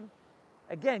lifted.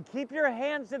 Again, keep your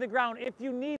hands to the ground if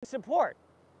you need support.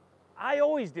 I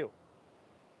always do.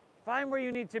 Find where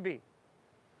you need to be.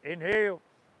 Inhale.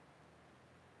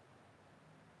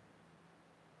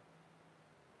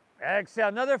 Exhale,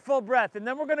 another full breath. And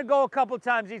then we're going to go a couple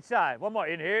times each side. One more.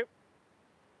 Inhale.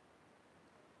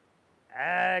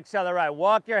 Exhale, all right.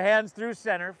 Walk your hands through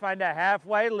center. Find a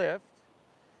halfway lift.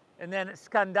 And then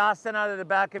Skandasana to the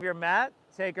back of your mat.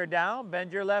 Take her down.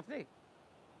 Bend your left knee.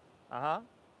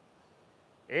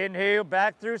 Inhale,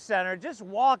 back through center. Just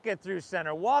walk it through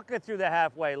center. Walk it through the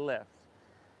halfway lift.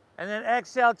 And then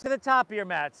exhale to the top of your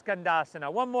mat,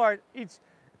 Skandasana. One more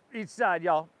each side,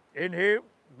 y'all. Inhale,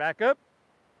 back up.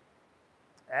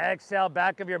 Exhale,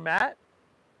 back of your mat.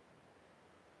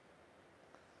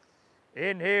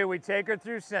 Inhale, we take her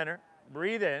through center.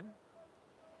 Breathe in.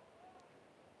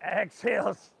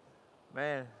 Exhale.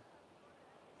 Man.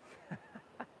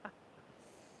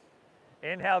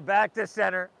 Inhale, back to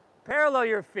center. Parallel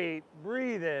your feet.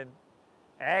 Breathe in.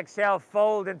 Exhale,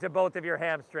 fold into both of your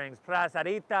hamstrings.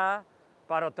 Prasarita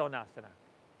Padottanasana.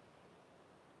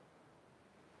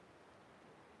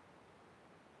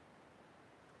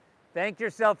 Thank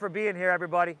yourself for being here,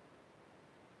 everybody.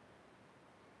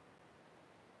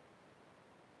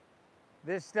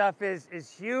 This stuff is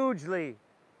hugely,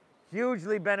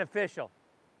 hugely beneficial.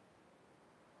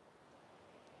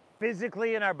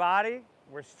 Physically in our body,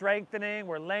 we're strengthening,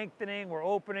 we're lengthening, we're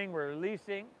opening, we're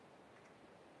releasing.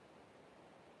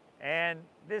 And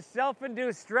this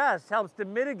self-induced stress helps to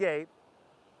mitigate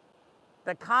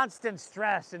the constant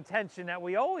stress and tension that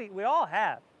we all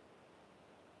have.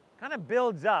 Kind of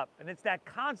builds up, and it's that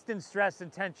constant stress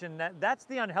and tension that's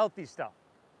the unhealthy stuff.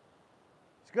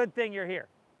 It's a good thing you're here.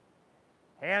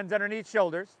 Hands underneath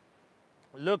shoulders.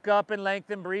 Look up and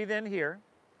lengthen, breathe in here.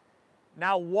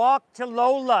 Now walk to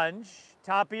low lunge,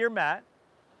 top of your mat.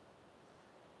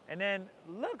 And then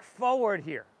look forward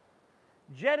here.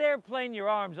 Jet airplane your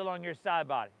arms along your side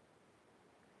body.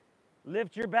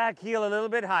 Lift your back heel a little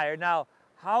bit higher. Now,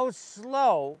 how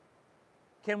slow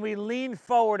can we lean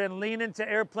forward and lean into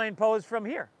airplane pose from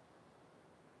here?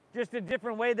 Just a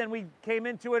different way than we came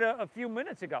into it a few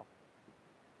minutes ago.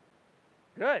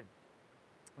 Good.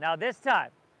 Now this time,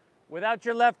 without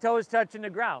your left toes touching the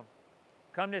ground,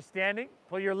 come to standing,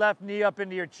 pull your left knee up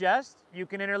into your chest. You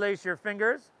can interlace your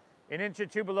fingers an inch or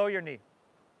two below your knee.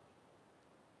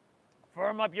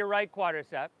 Firm up your right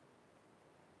quadricep.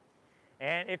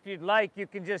 And if you'd like, you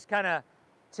can just kind of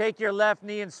take your left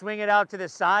knee and swing it out to the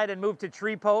side and move to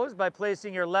tree pose by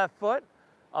placing your left foot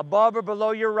above or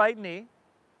below your right knee.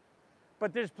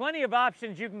 But there's plenty of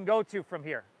options you can go to from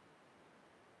here.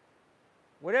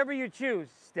 Whatever you choose,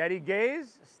 steady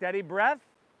gaze, steady breath,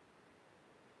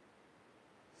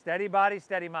 steady body,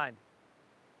 steady mind.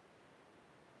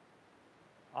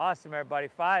 Awesome, everybody.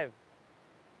 5.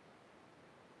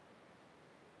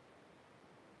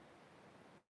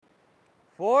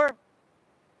 4.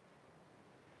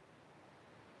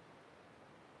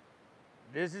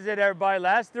 This is it, everybody.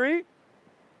 Last 3.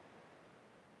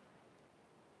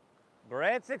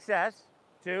 Great success.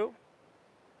 2.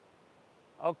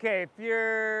 Okay, if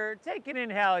you're taking an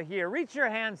inhale here, reach your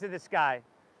hands to the sky.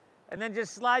 And then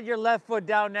just slide your left foot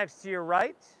down next to your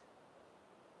right.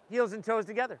 Heels and toes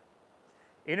together.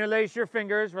 Interlace your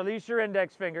fingers, release your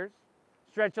index fingers.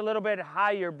 Stretch a little bit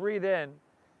higher, breathe in.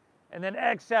 And then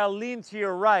exhale, lean to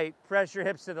your right, press your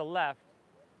hips to the left.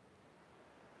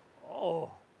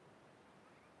 Oh.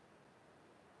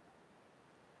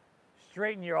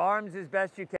 Straighten your arms as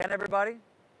best you can, everybody.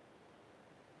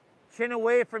 Chin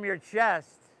away from your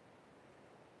chest.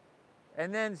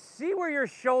 And then see where your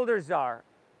shoulders are.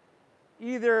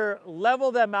 Either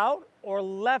level them out or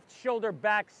left shoulder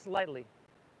back slightly.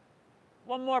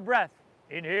 One more breath.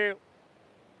 Inhale.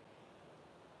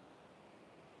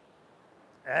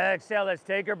 Exhale, let's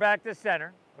take her back to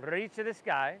center. Reach to the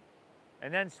sky.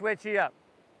 And then switch you up.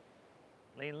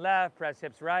 Lean left, press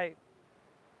hips right.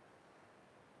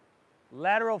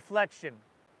 Lateral flexion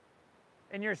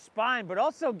in your spine, but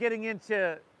also getting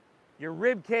into your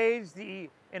rib cage, the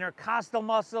intercostal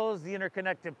muscles, the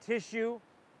interconnective tissue.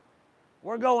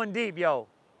 We're going deep, yo.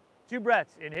 2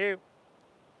 breaths. Inhale.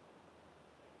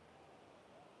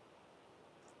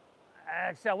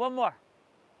 Exhale, one more.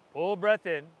 Full breath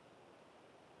in.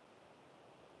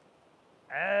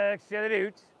 Exhale it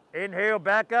out. Inhale,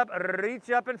 back up, reach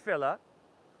up and fill up.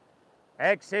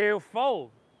 Exhale,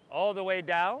 fold all the way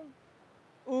down.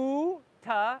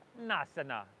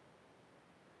 Uttanasana.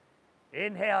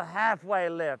 Inhale, halfway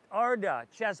lift. Ardha,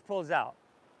 chest pulls out.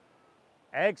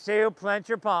 Exhale, plant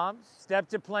your palms. Step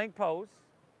to plank pose.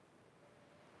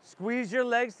 Squeeze your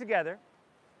legs together.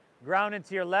 Ground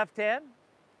into your left hand.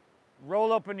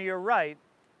 Roll open to your right.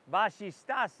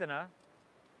 Vashisthasana.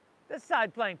 This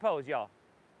side plank pose, y'all.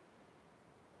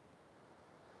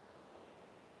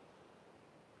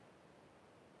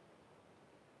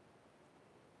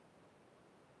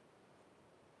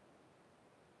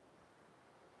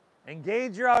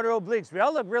 Engage your outer obliques. We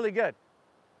all look really good.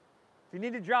 If you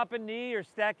need to drop a knee or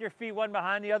stack your feet one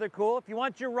behind the other, cool. If you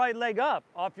want your right leg up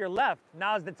off your left,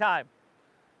 now's the time.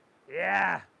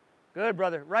 Yeah, good,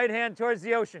 brother. Right hand towards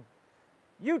the ocean.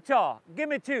 Utah, give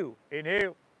me 2.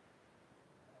 Inhale.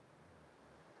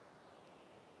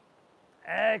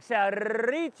 Exhale,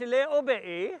 reach a little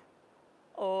bit.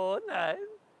 Oh, nice.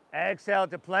 Exhale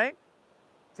to plank.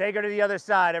 Take her to the other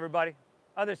side, everybody.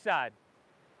 Other side.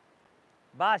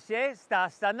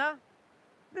 Vashisthasana.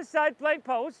 This side plank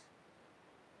pose.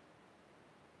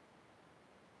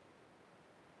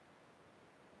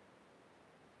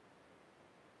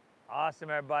 Awesome,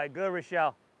 everybody. Good,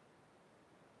 Rochelle.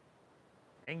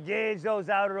 Engage those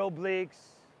outer obliques.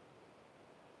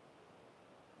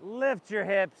 Lift your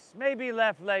hips. Maybe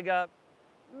left leg up.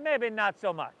 Maybe not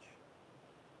so much.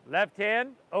 Left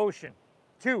hand, ocean.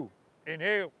 2.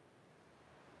 Inhale.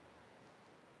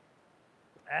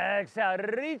 Exhale,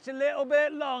 reach a little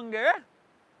bit longer.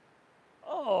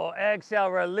 Oh, exhale,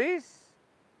 release.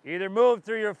 Either move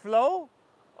through your flow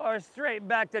or straight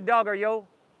back to dogger, yo.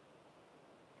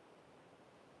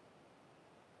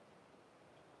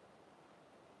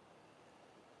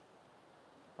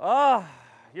 Oh,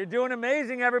 you're doing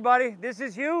amazing, everybody. This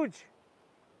is huge.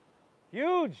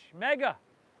 Huge, mega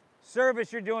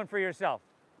service you're doing for yourself.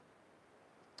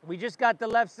 We just got the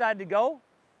left side to go.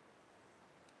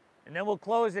 And then we'll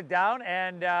close it down,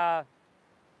 and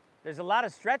there's a lot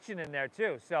of stretching in there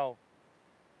too, so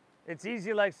it's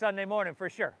easy like Sunday morning for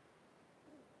sure.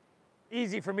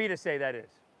 Easy for me to say, that is.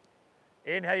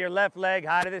 Inhale your left leg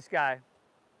high to the sky.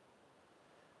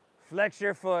 Flex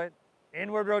your foot,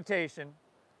 inward rotation.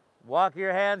 Walk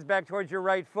your hands back towards your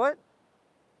right foot.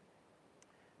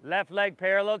 Left leg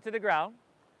parallel to the ground.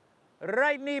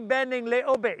 Right knee bending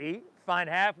little bitty. Find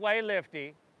halfway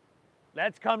lifty.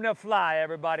 Let's come to fly,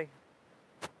 everybody.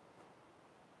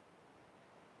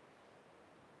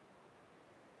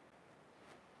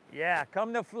 Yeah,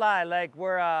 come to fly like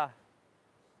we're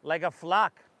like a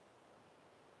flock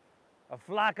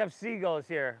of seagulls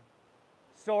here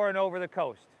soaring over the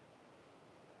coast.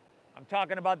 I'm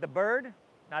talking about the bird,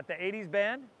 not the 80s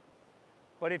band,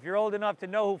 but if you're old enough to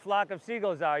know who Flock of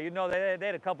Seagulls are, you know they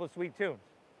had a couple of sweet tunes.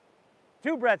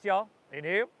 2 breaths, y'all.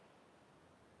 Inhale.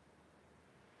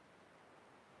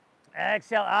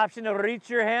 Exhale, option to reach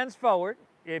your hands forward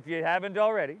if you haven't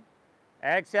already.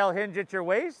 Exhale, hinge at your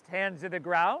waist, hands to the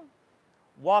ground.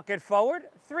 Walk it forward,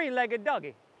 3-legged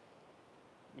doggy.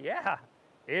 Yeah.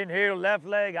 Inhale, left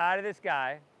leg high to the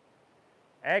sky.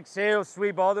 Exhale,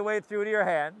 sweep all the way through to your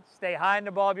hand. Stay high in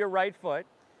the ball of your right foot.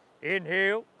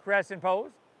 Inhale, crescent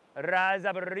pose. Rise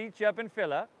up, reach up and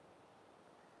fill up.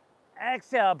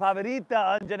 Exhale,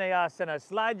 Pavarita Anjaneyasana.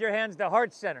 Slide your hands to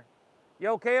heart center. You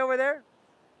okay over there?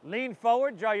 Lean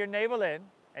forward, draw your navel in,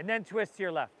 and then twist to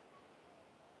your left.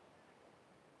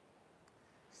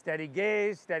 Steady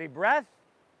gaze, steady breath.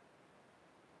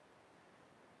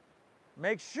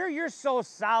 Make sure you're so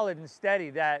solid and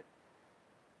steady that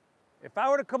if I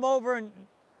were to come over and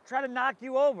try to knock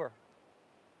you over,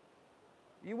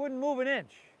 you wouldn't move an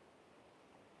inch.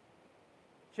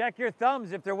 Check your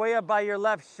thumbs. If they're way up by your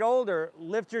left shoulder,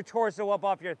 lift your torso up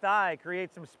off your thigh,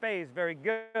 create some space. Very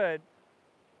good.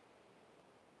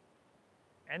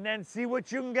 And then see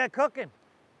what you can get cooking.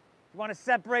 You want to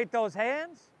separate those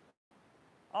hands?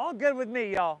 All good with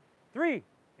me, y'all. 3,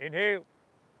 inhale.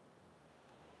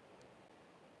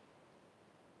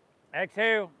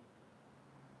 Exhale.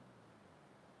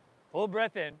 Full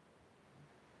breath in.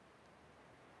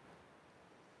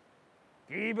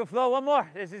 Keep it flow. One more.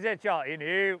 This is it, y'all.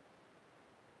 Inhale.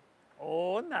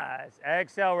 Oh, nice.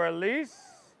 Exhale, release.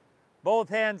 Both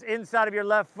hands inside of your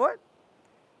left foot.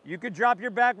 You could drop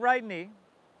your back right knee.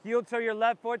 Heel toe your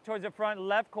left foot towards the front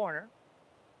left corner.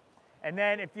 And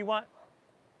then if you want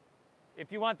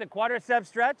the quadricep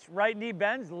stretch, right knee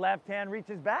bends, left hand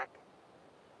reaches back.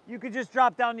 You could just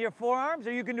drop down to your forearms,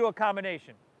 or you can do a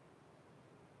combination.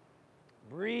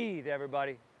 Breathe,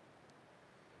 everybody.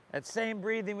 That same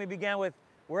breathing we began with,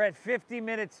 we're at 50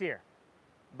 minutes here.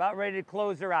 About ready to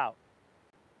close her out.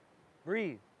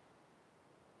 Breathe.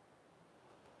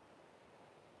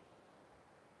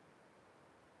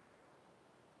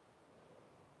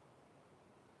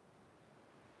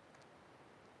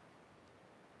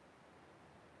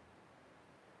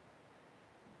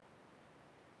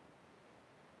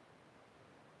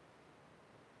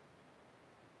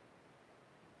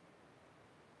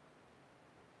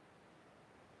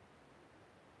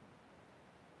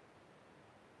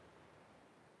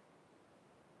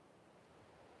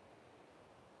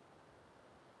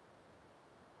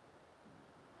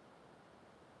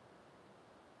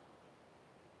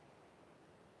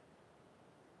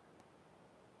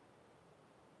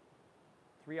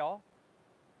 Three all.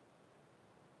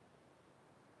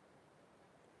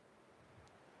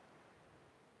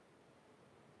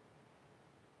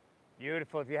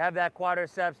 Beautiful. If you have that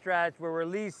quadricep stretch, we're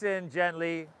releasing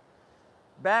gently.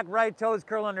 Back right toes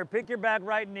curl under. Pick your back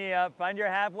right knee up. Find your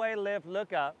halfway lift.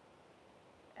 Look up.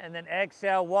 And then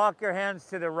exhale. Walk your hands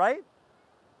to the right.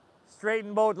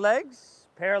 Straighten both legs.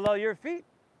 Parallel your feet.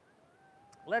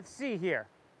 Let's see here.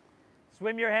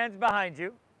 Swim your hands behind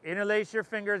you. Interlace your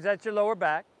fingers at your lower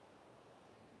back.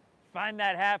 Find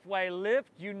that halfway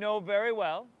lift you know very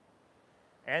well.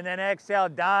 And then exhale,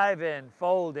 dive in,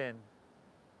 fold in.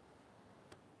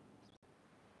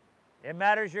 It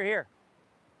matters you're here.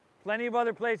 Plenty of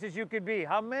other places you could be.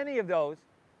 How many of those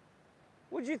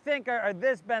would you think are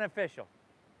this beneficial?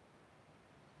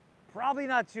 Probably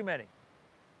not too many.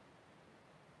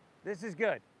 This is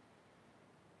good.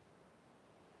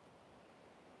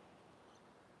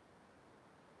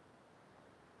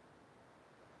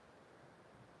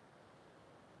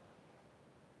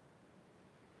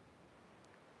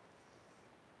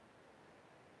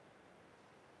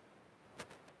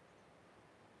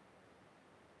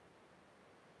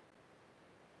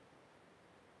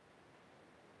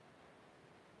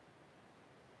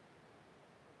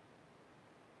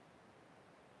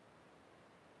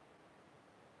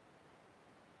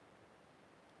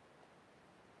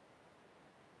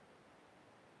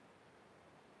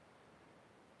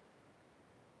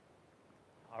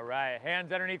 All right,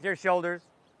 hands underneath your shoulders.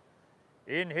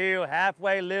 Inhale,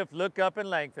 halfway lift, look up and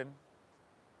lengthen.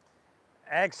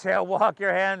 Exhale, walk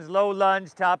your hands, low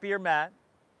lunge, top of your mat.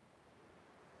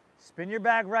 Spin your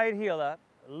back right heel up.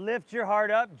 Lift your heart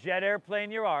up, jet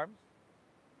airplane your arms.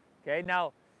 Okay,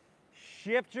 now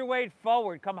shift your weight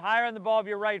forward. Come higher on the ball of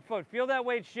your right foot. Feel that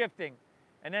weight shifting.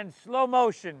 And then slow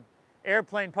motion,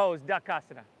 airplane pose,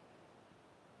 Dakasana.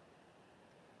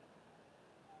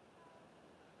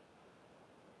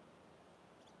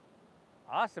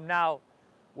 Awesome. Now,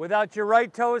 without your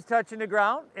right toes touching the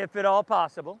ground, if at all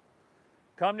possible,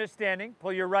 come to standing.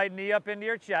 Pull your right knee up into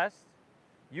your chest.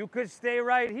 You could stay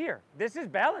right here. This is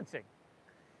balancing.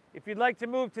 If you'd like to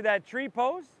move to that tree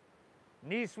pose,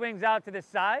 knee swings out to the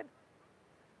side.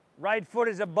 Right foot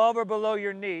is above or below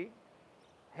your knee.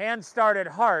 Hands start at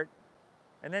heart,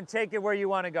 and then take it where you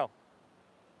want to go.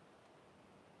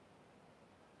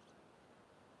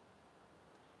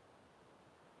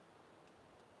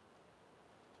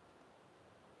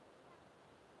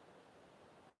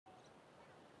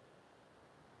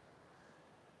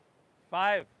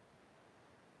 Five.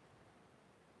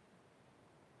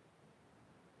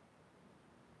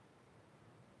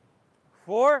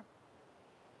 Four.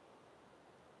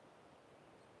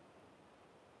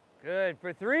 Good.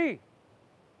 For 3.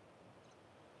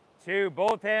 2.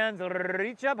 Both hands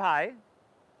reach up high.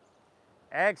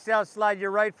 Exhale, slide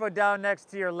your right foot down next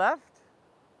to your left.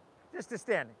 Just to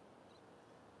standing.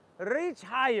 Reach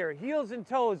higher, heels and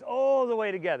toes all the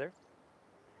way together.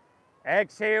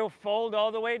 Exhale, fold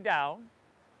all the way down.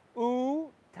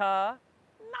 Uttanasana.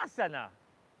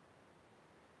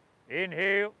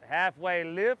 Inhale, halfway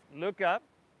lift, look up.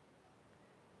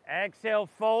 Exhale,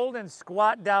 fold and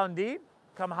squat down deep.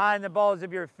 Come high in the balls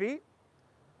of your feet.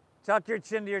 Tuck your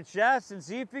chin to your chest and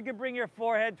see if you can bring your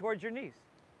forehead towards your knees.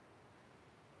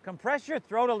 Compress your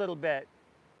throat a little bit.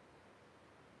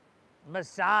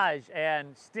 Massage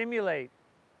and stimulate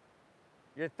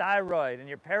your thyroid and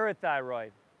your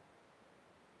parathyroid.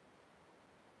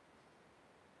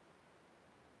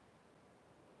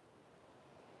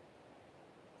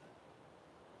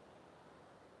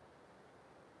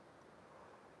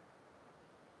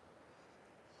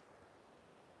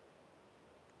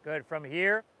 Good. From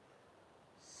here,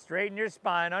 straighten your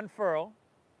spine, unfurl.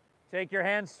 Take your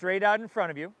hands straight out in front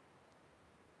of you.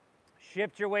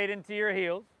 Shift your weight into your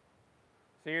heels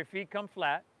so your feet come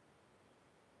flat.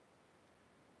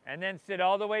 And then sit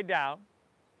all the way down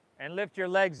and lift your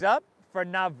legs up for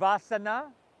Navasana,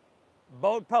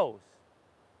 boat pose.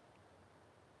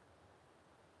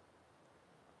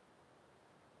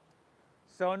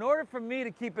 So in order for me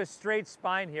to keep a straight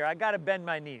spine here, I got to bend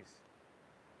my knees.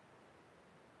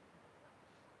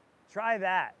 Try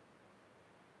that.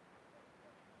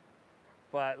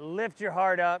 But lift your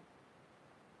heart up.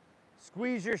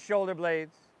 Squeeze your shoulder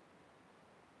blades.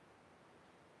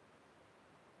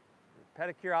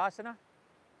 Pedicure asana.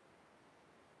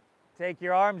 Take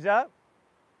your arms up.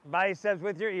 Biceps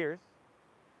with your ears.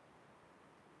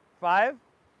 5,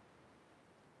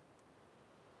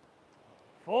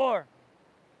 4.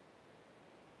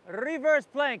 Reverse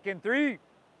plank in 3,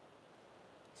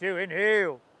 2.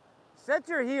 Inhale. Set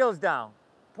your heels down,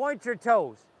 point your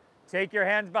toes, take your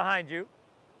hands behind you,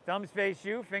 thumbs face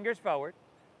you, fingers forward,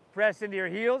 press into your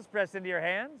heels, press into your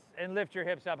hands, and lift your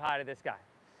hips up high to the sky.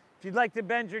 If you'd like to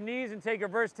bend your knees and take a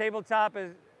reverse tabletop,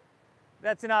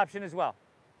 that's an option as well.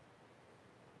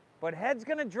 But head's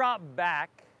gonna drop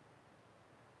back.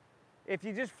 If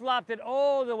you just flopped it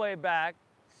all the way back,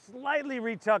 slightly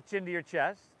retuck chin to your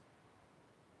chest.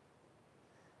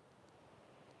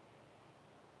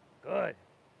 Good.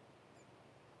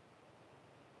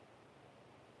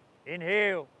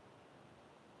 Inhale.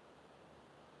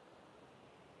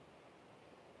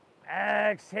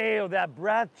 Exhale. That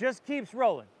breath just keeps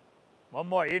rolling. One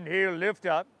more. Inhale, lift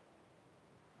up.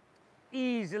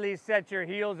 Easily set your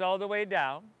heels all the way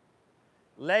down.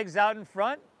 Legs out in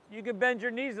front. You can bend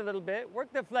your knees a little bit.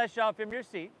 Work the flesh off from your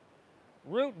seat.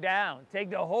 Root down. Take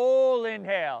the whole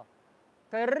inhale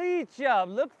to reach up.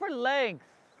 Look for length.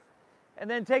 And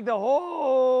then take the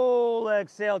whole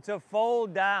exhale to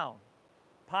fold down.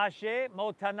 Pashe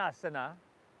Motanasana,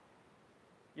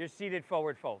 your seated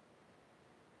forward fold.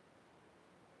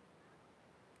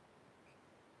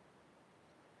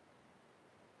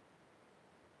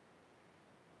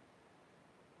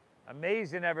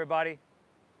 Amazing, everybody.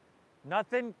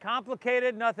 Nothing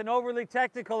complicated, nothing overly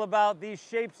technical about these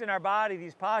shapes in our body,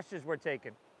 these postures we're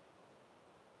taking.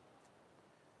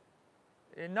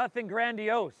 And nothing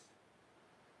grandiose.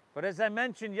 But as I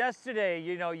mentioned yesterday,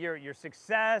 you know, your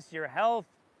success, your health,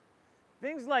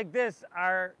 things like this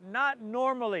are not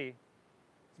normally,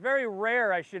 it's very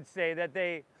rare, I should say, that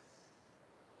they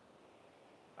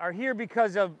are here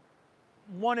because of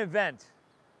one event,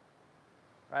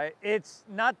 right? It's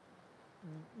not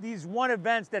these one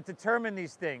events that determine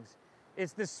these things.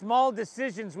 It's the small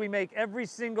decisions we make every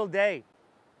single day.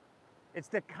 It's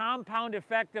the compound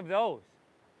effect of those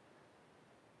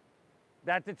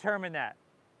that determine that.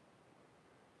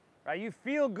 Right? You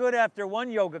feel good after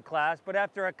one yoga class, but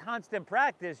after a constant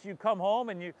practice, you come home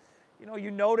and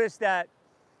you notice that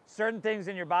certain things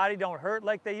in your body don't hurt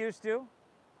like they used to.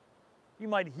 You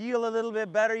might heal a little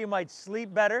bit better. You might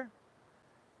sleep better.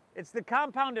 It's the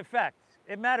compound effect.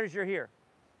 It matters you're here.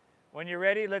 When you're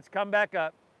ready, let's come back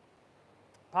up.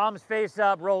 Palms face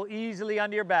up, roll easily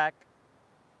onto your back.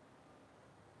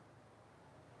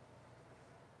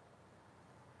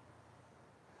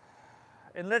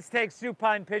 And let's take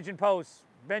supine pigeon pose.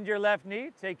 Bend your left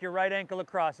knee, take your right ankle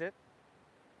across it.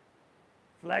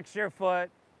 Flex your foot.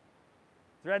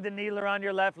 Thread the needle around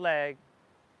your left leg.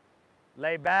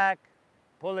 Lay back,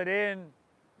 pull it in,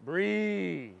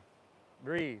 breathe,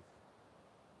 breathe.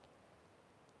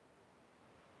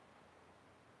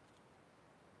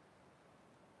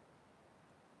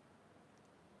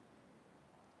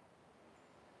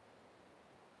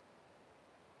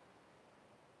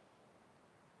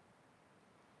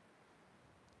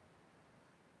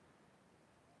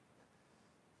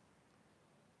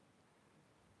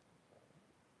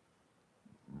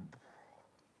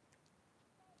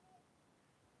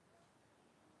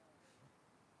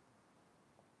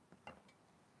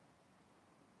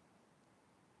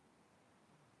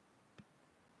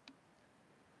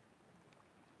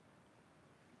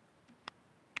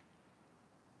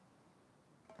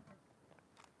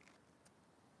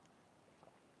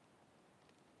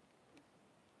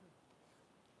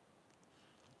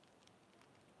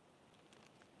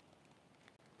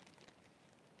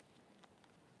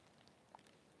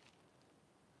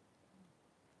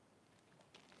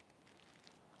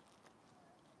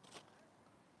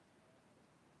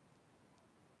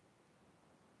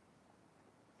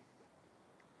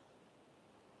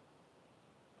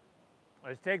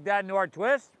 Let's take that into our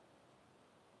twist.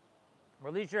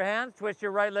 Release your hands, twist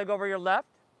your right leg over your left,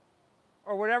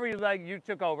 or whatever you leg you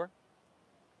took over.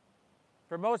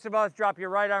 For most of us, drop your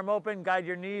right arm open, guide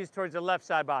your knees towards the left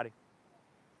side body.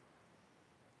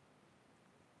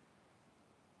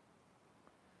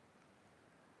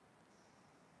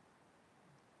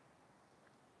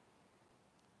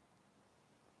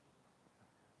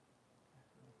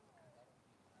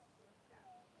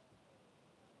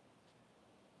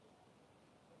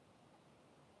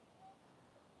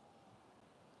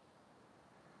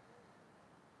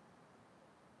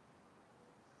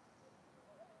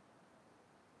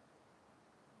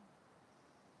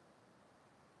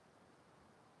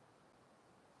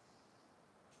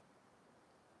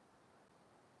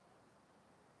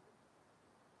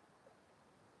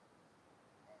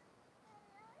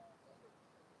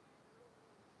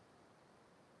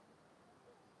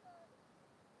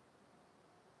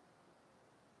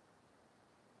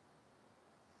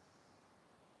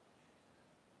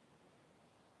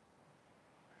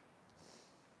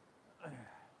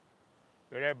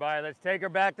 Good, everybody. Let's take her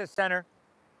back to center.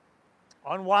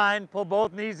 Unwind, pull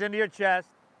both knees into your chest.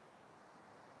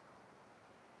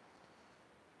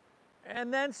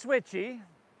 And then switchy,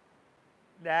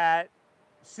 that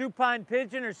supine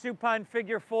pigeon or supine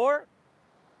figure 4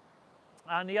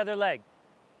 on the other leg.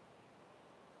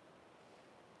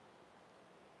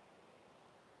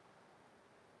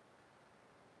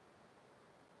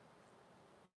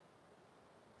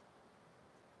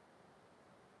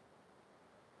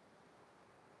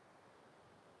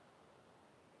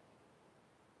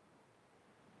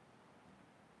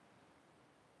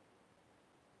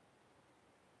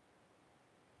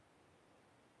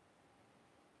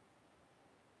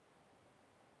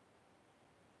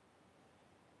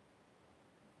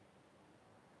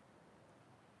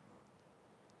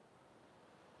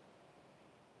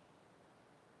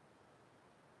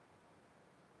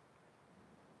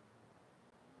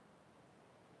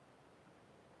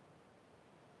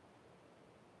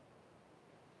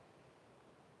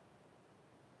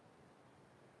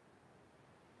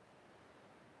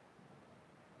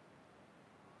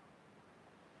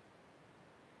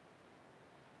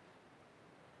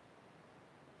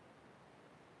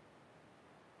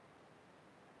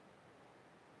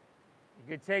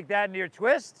 You can take that into your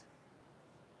twist.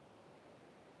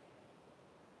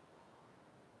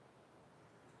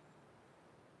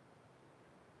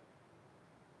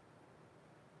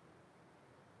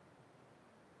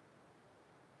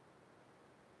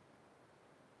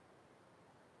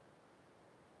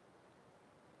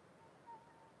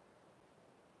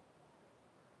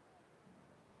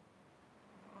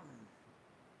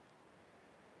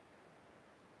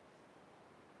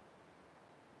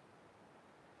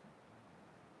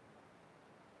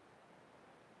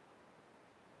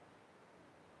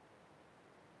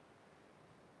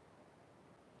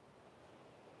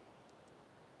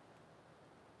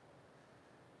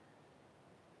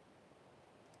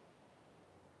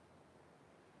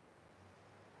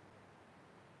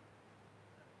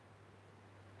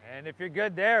 And if you're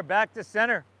good there, back to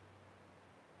center.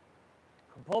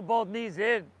 Pull both knees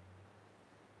in.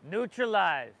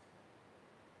 Neutralize.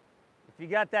 If you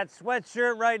got that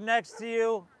sweatshirt right next to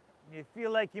you, you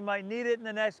feel like you might need it in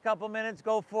the next couple minutes,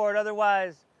 go for it.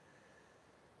 Otherwise,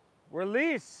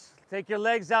 release. Take your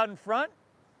legs out in front.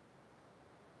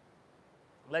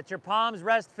 Let your palms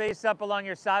rest face up along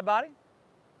your side body.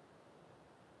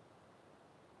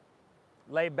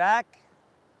 Lay back.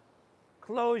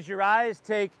 Close your eyes.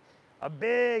 Take a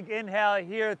big inhale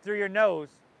here through your nose.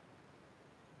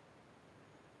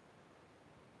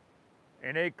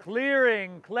 And a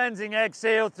clearing, cleansing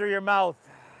exhale through your mouth.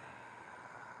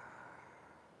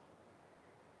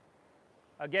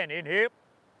 Again, inhale.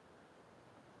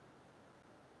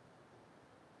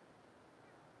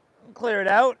 Clear it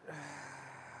out.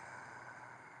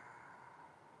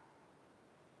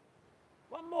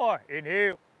 One more.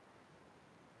 Inhale.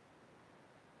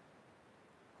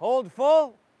 Hold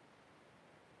full.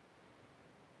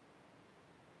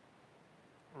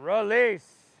 Release.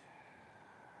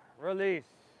 Release.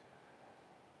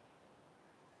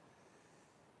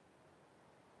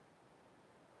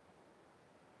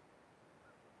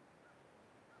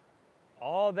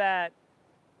 All that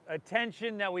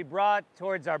attention that we brought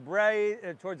towards our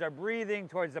breathing,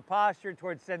 towards the posture,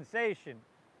 towards sensation,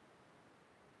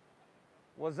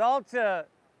 was all to,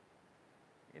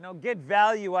 get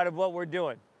value out of what we're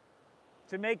doing,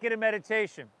 to make it a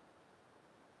meditation,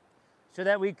 so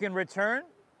that we can return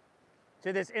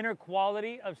to this inner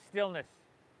quality of stillness.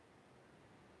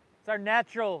 It's our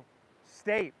natural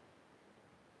state.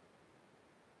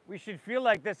 We should feel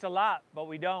like this a lot, but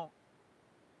we don't.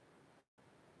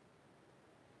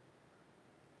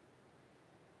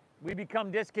 we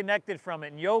become disconnected from it.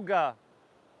 And yoga,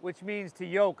 which means to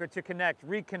yoke or to connect,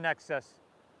 reconnects us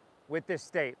with this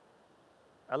state.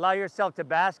 Allow yourself to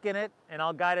bask in it, and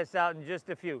I'll guide us out in just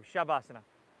a few. Shavasana.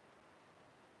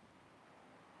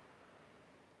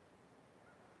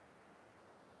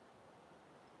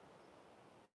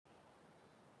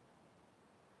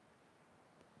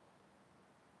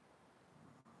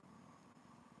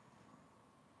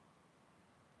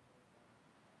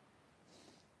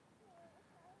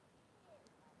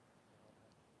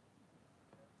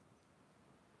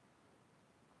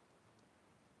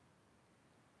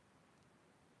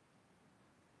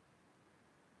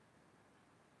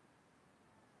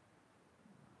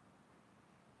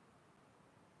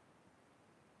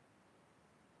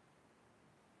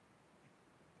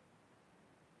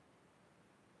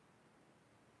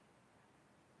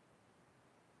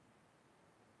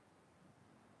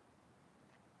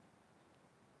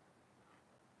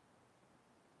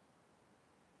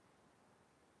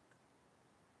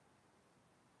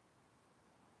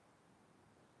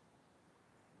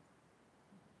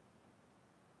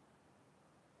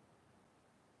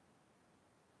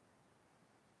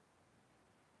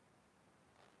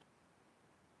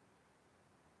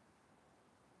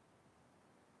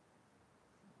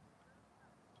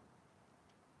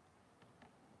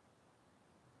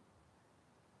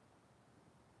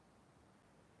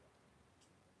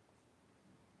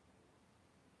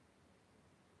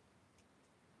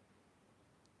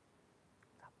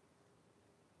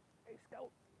 Hey,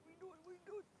 Scout, we do it, we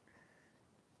do it.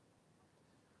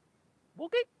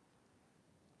 Wookie?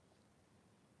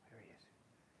 There he is.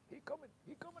 He coming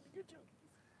to get you.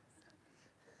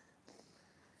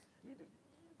 He coming.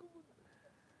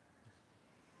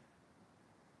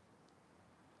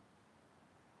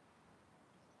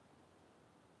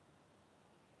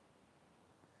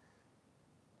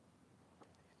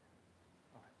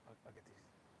 All right, I'll get these.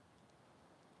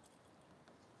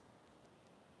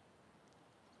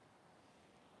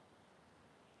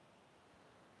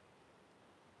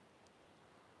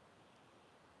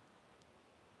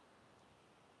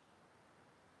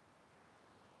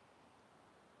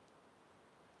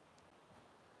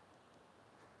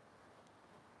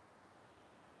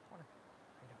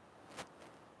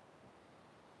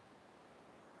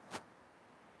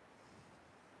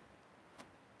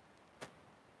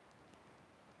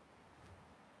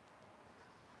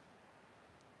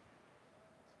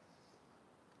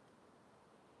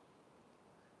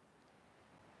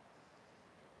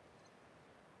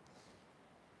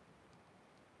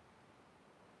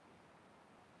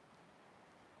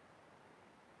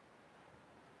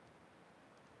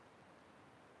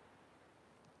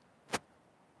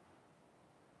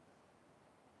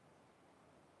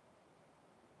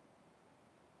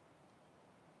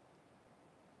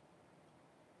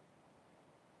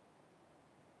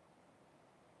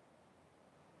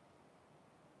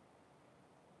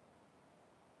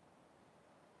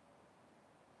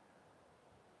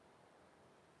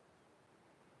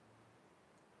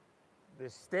 The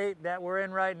state that we're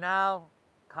in right now,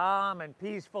 calm and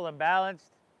peaceful and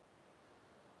balanced,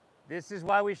 this is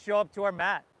why we show up to our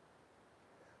mat.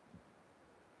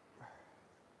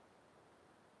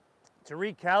 To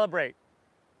recalibrate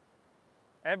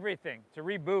everything, to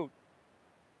reboot.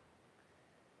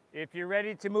 If you're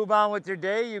ready to move on with your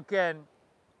day, you can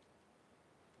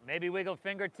maybe wiggle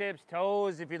fingertips,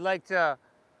 toes. If you'd like to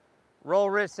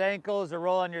roll wrists, ankles, or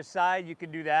roll on your side, you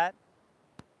can do that.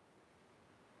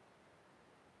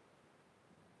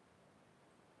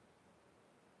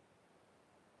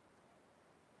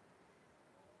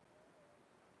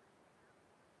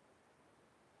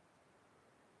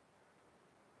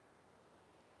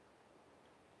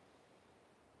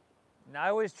 Now, I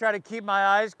always try to keep my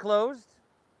eyes closed.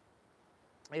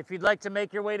 If you'd like to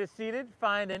make your way to seated,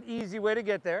 find an easy way to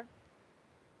get there.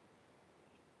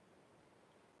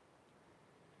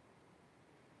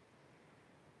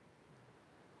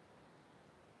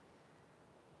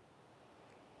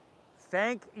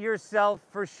 Thank yourself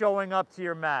for showing up to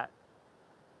your mat.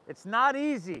 It's not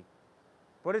easy,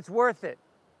 but it's worth it.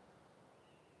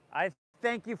 I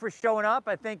thank you for showing up.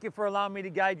 I thank you for allowing me to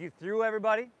guide you through,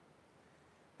 everybody.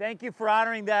 Thank you for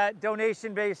honoring that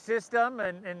donation-based system,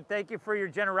 and thank you for your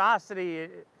generosity.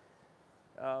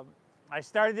 I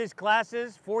started these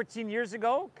classes 14 years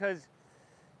ago because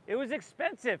it was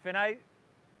expensive, and I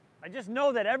just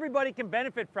know that everybody can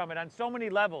benefit from it on so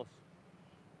many levels.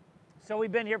 So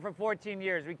we've been here for 14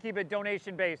 years. We keep it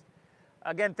donation-based.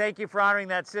 Again, thank you for honoring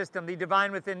that system. The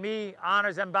divine within me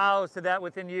honors and bows to that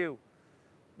within you.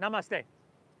 Namaste.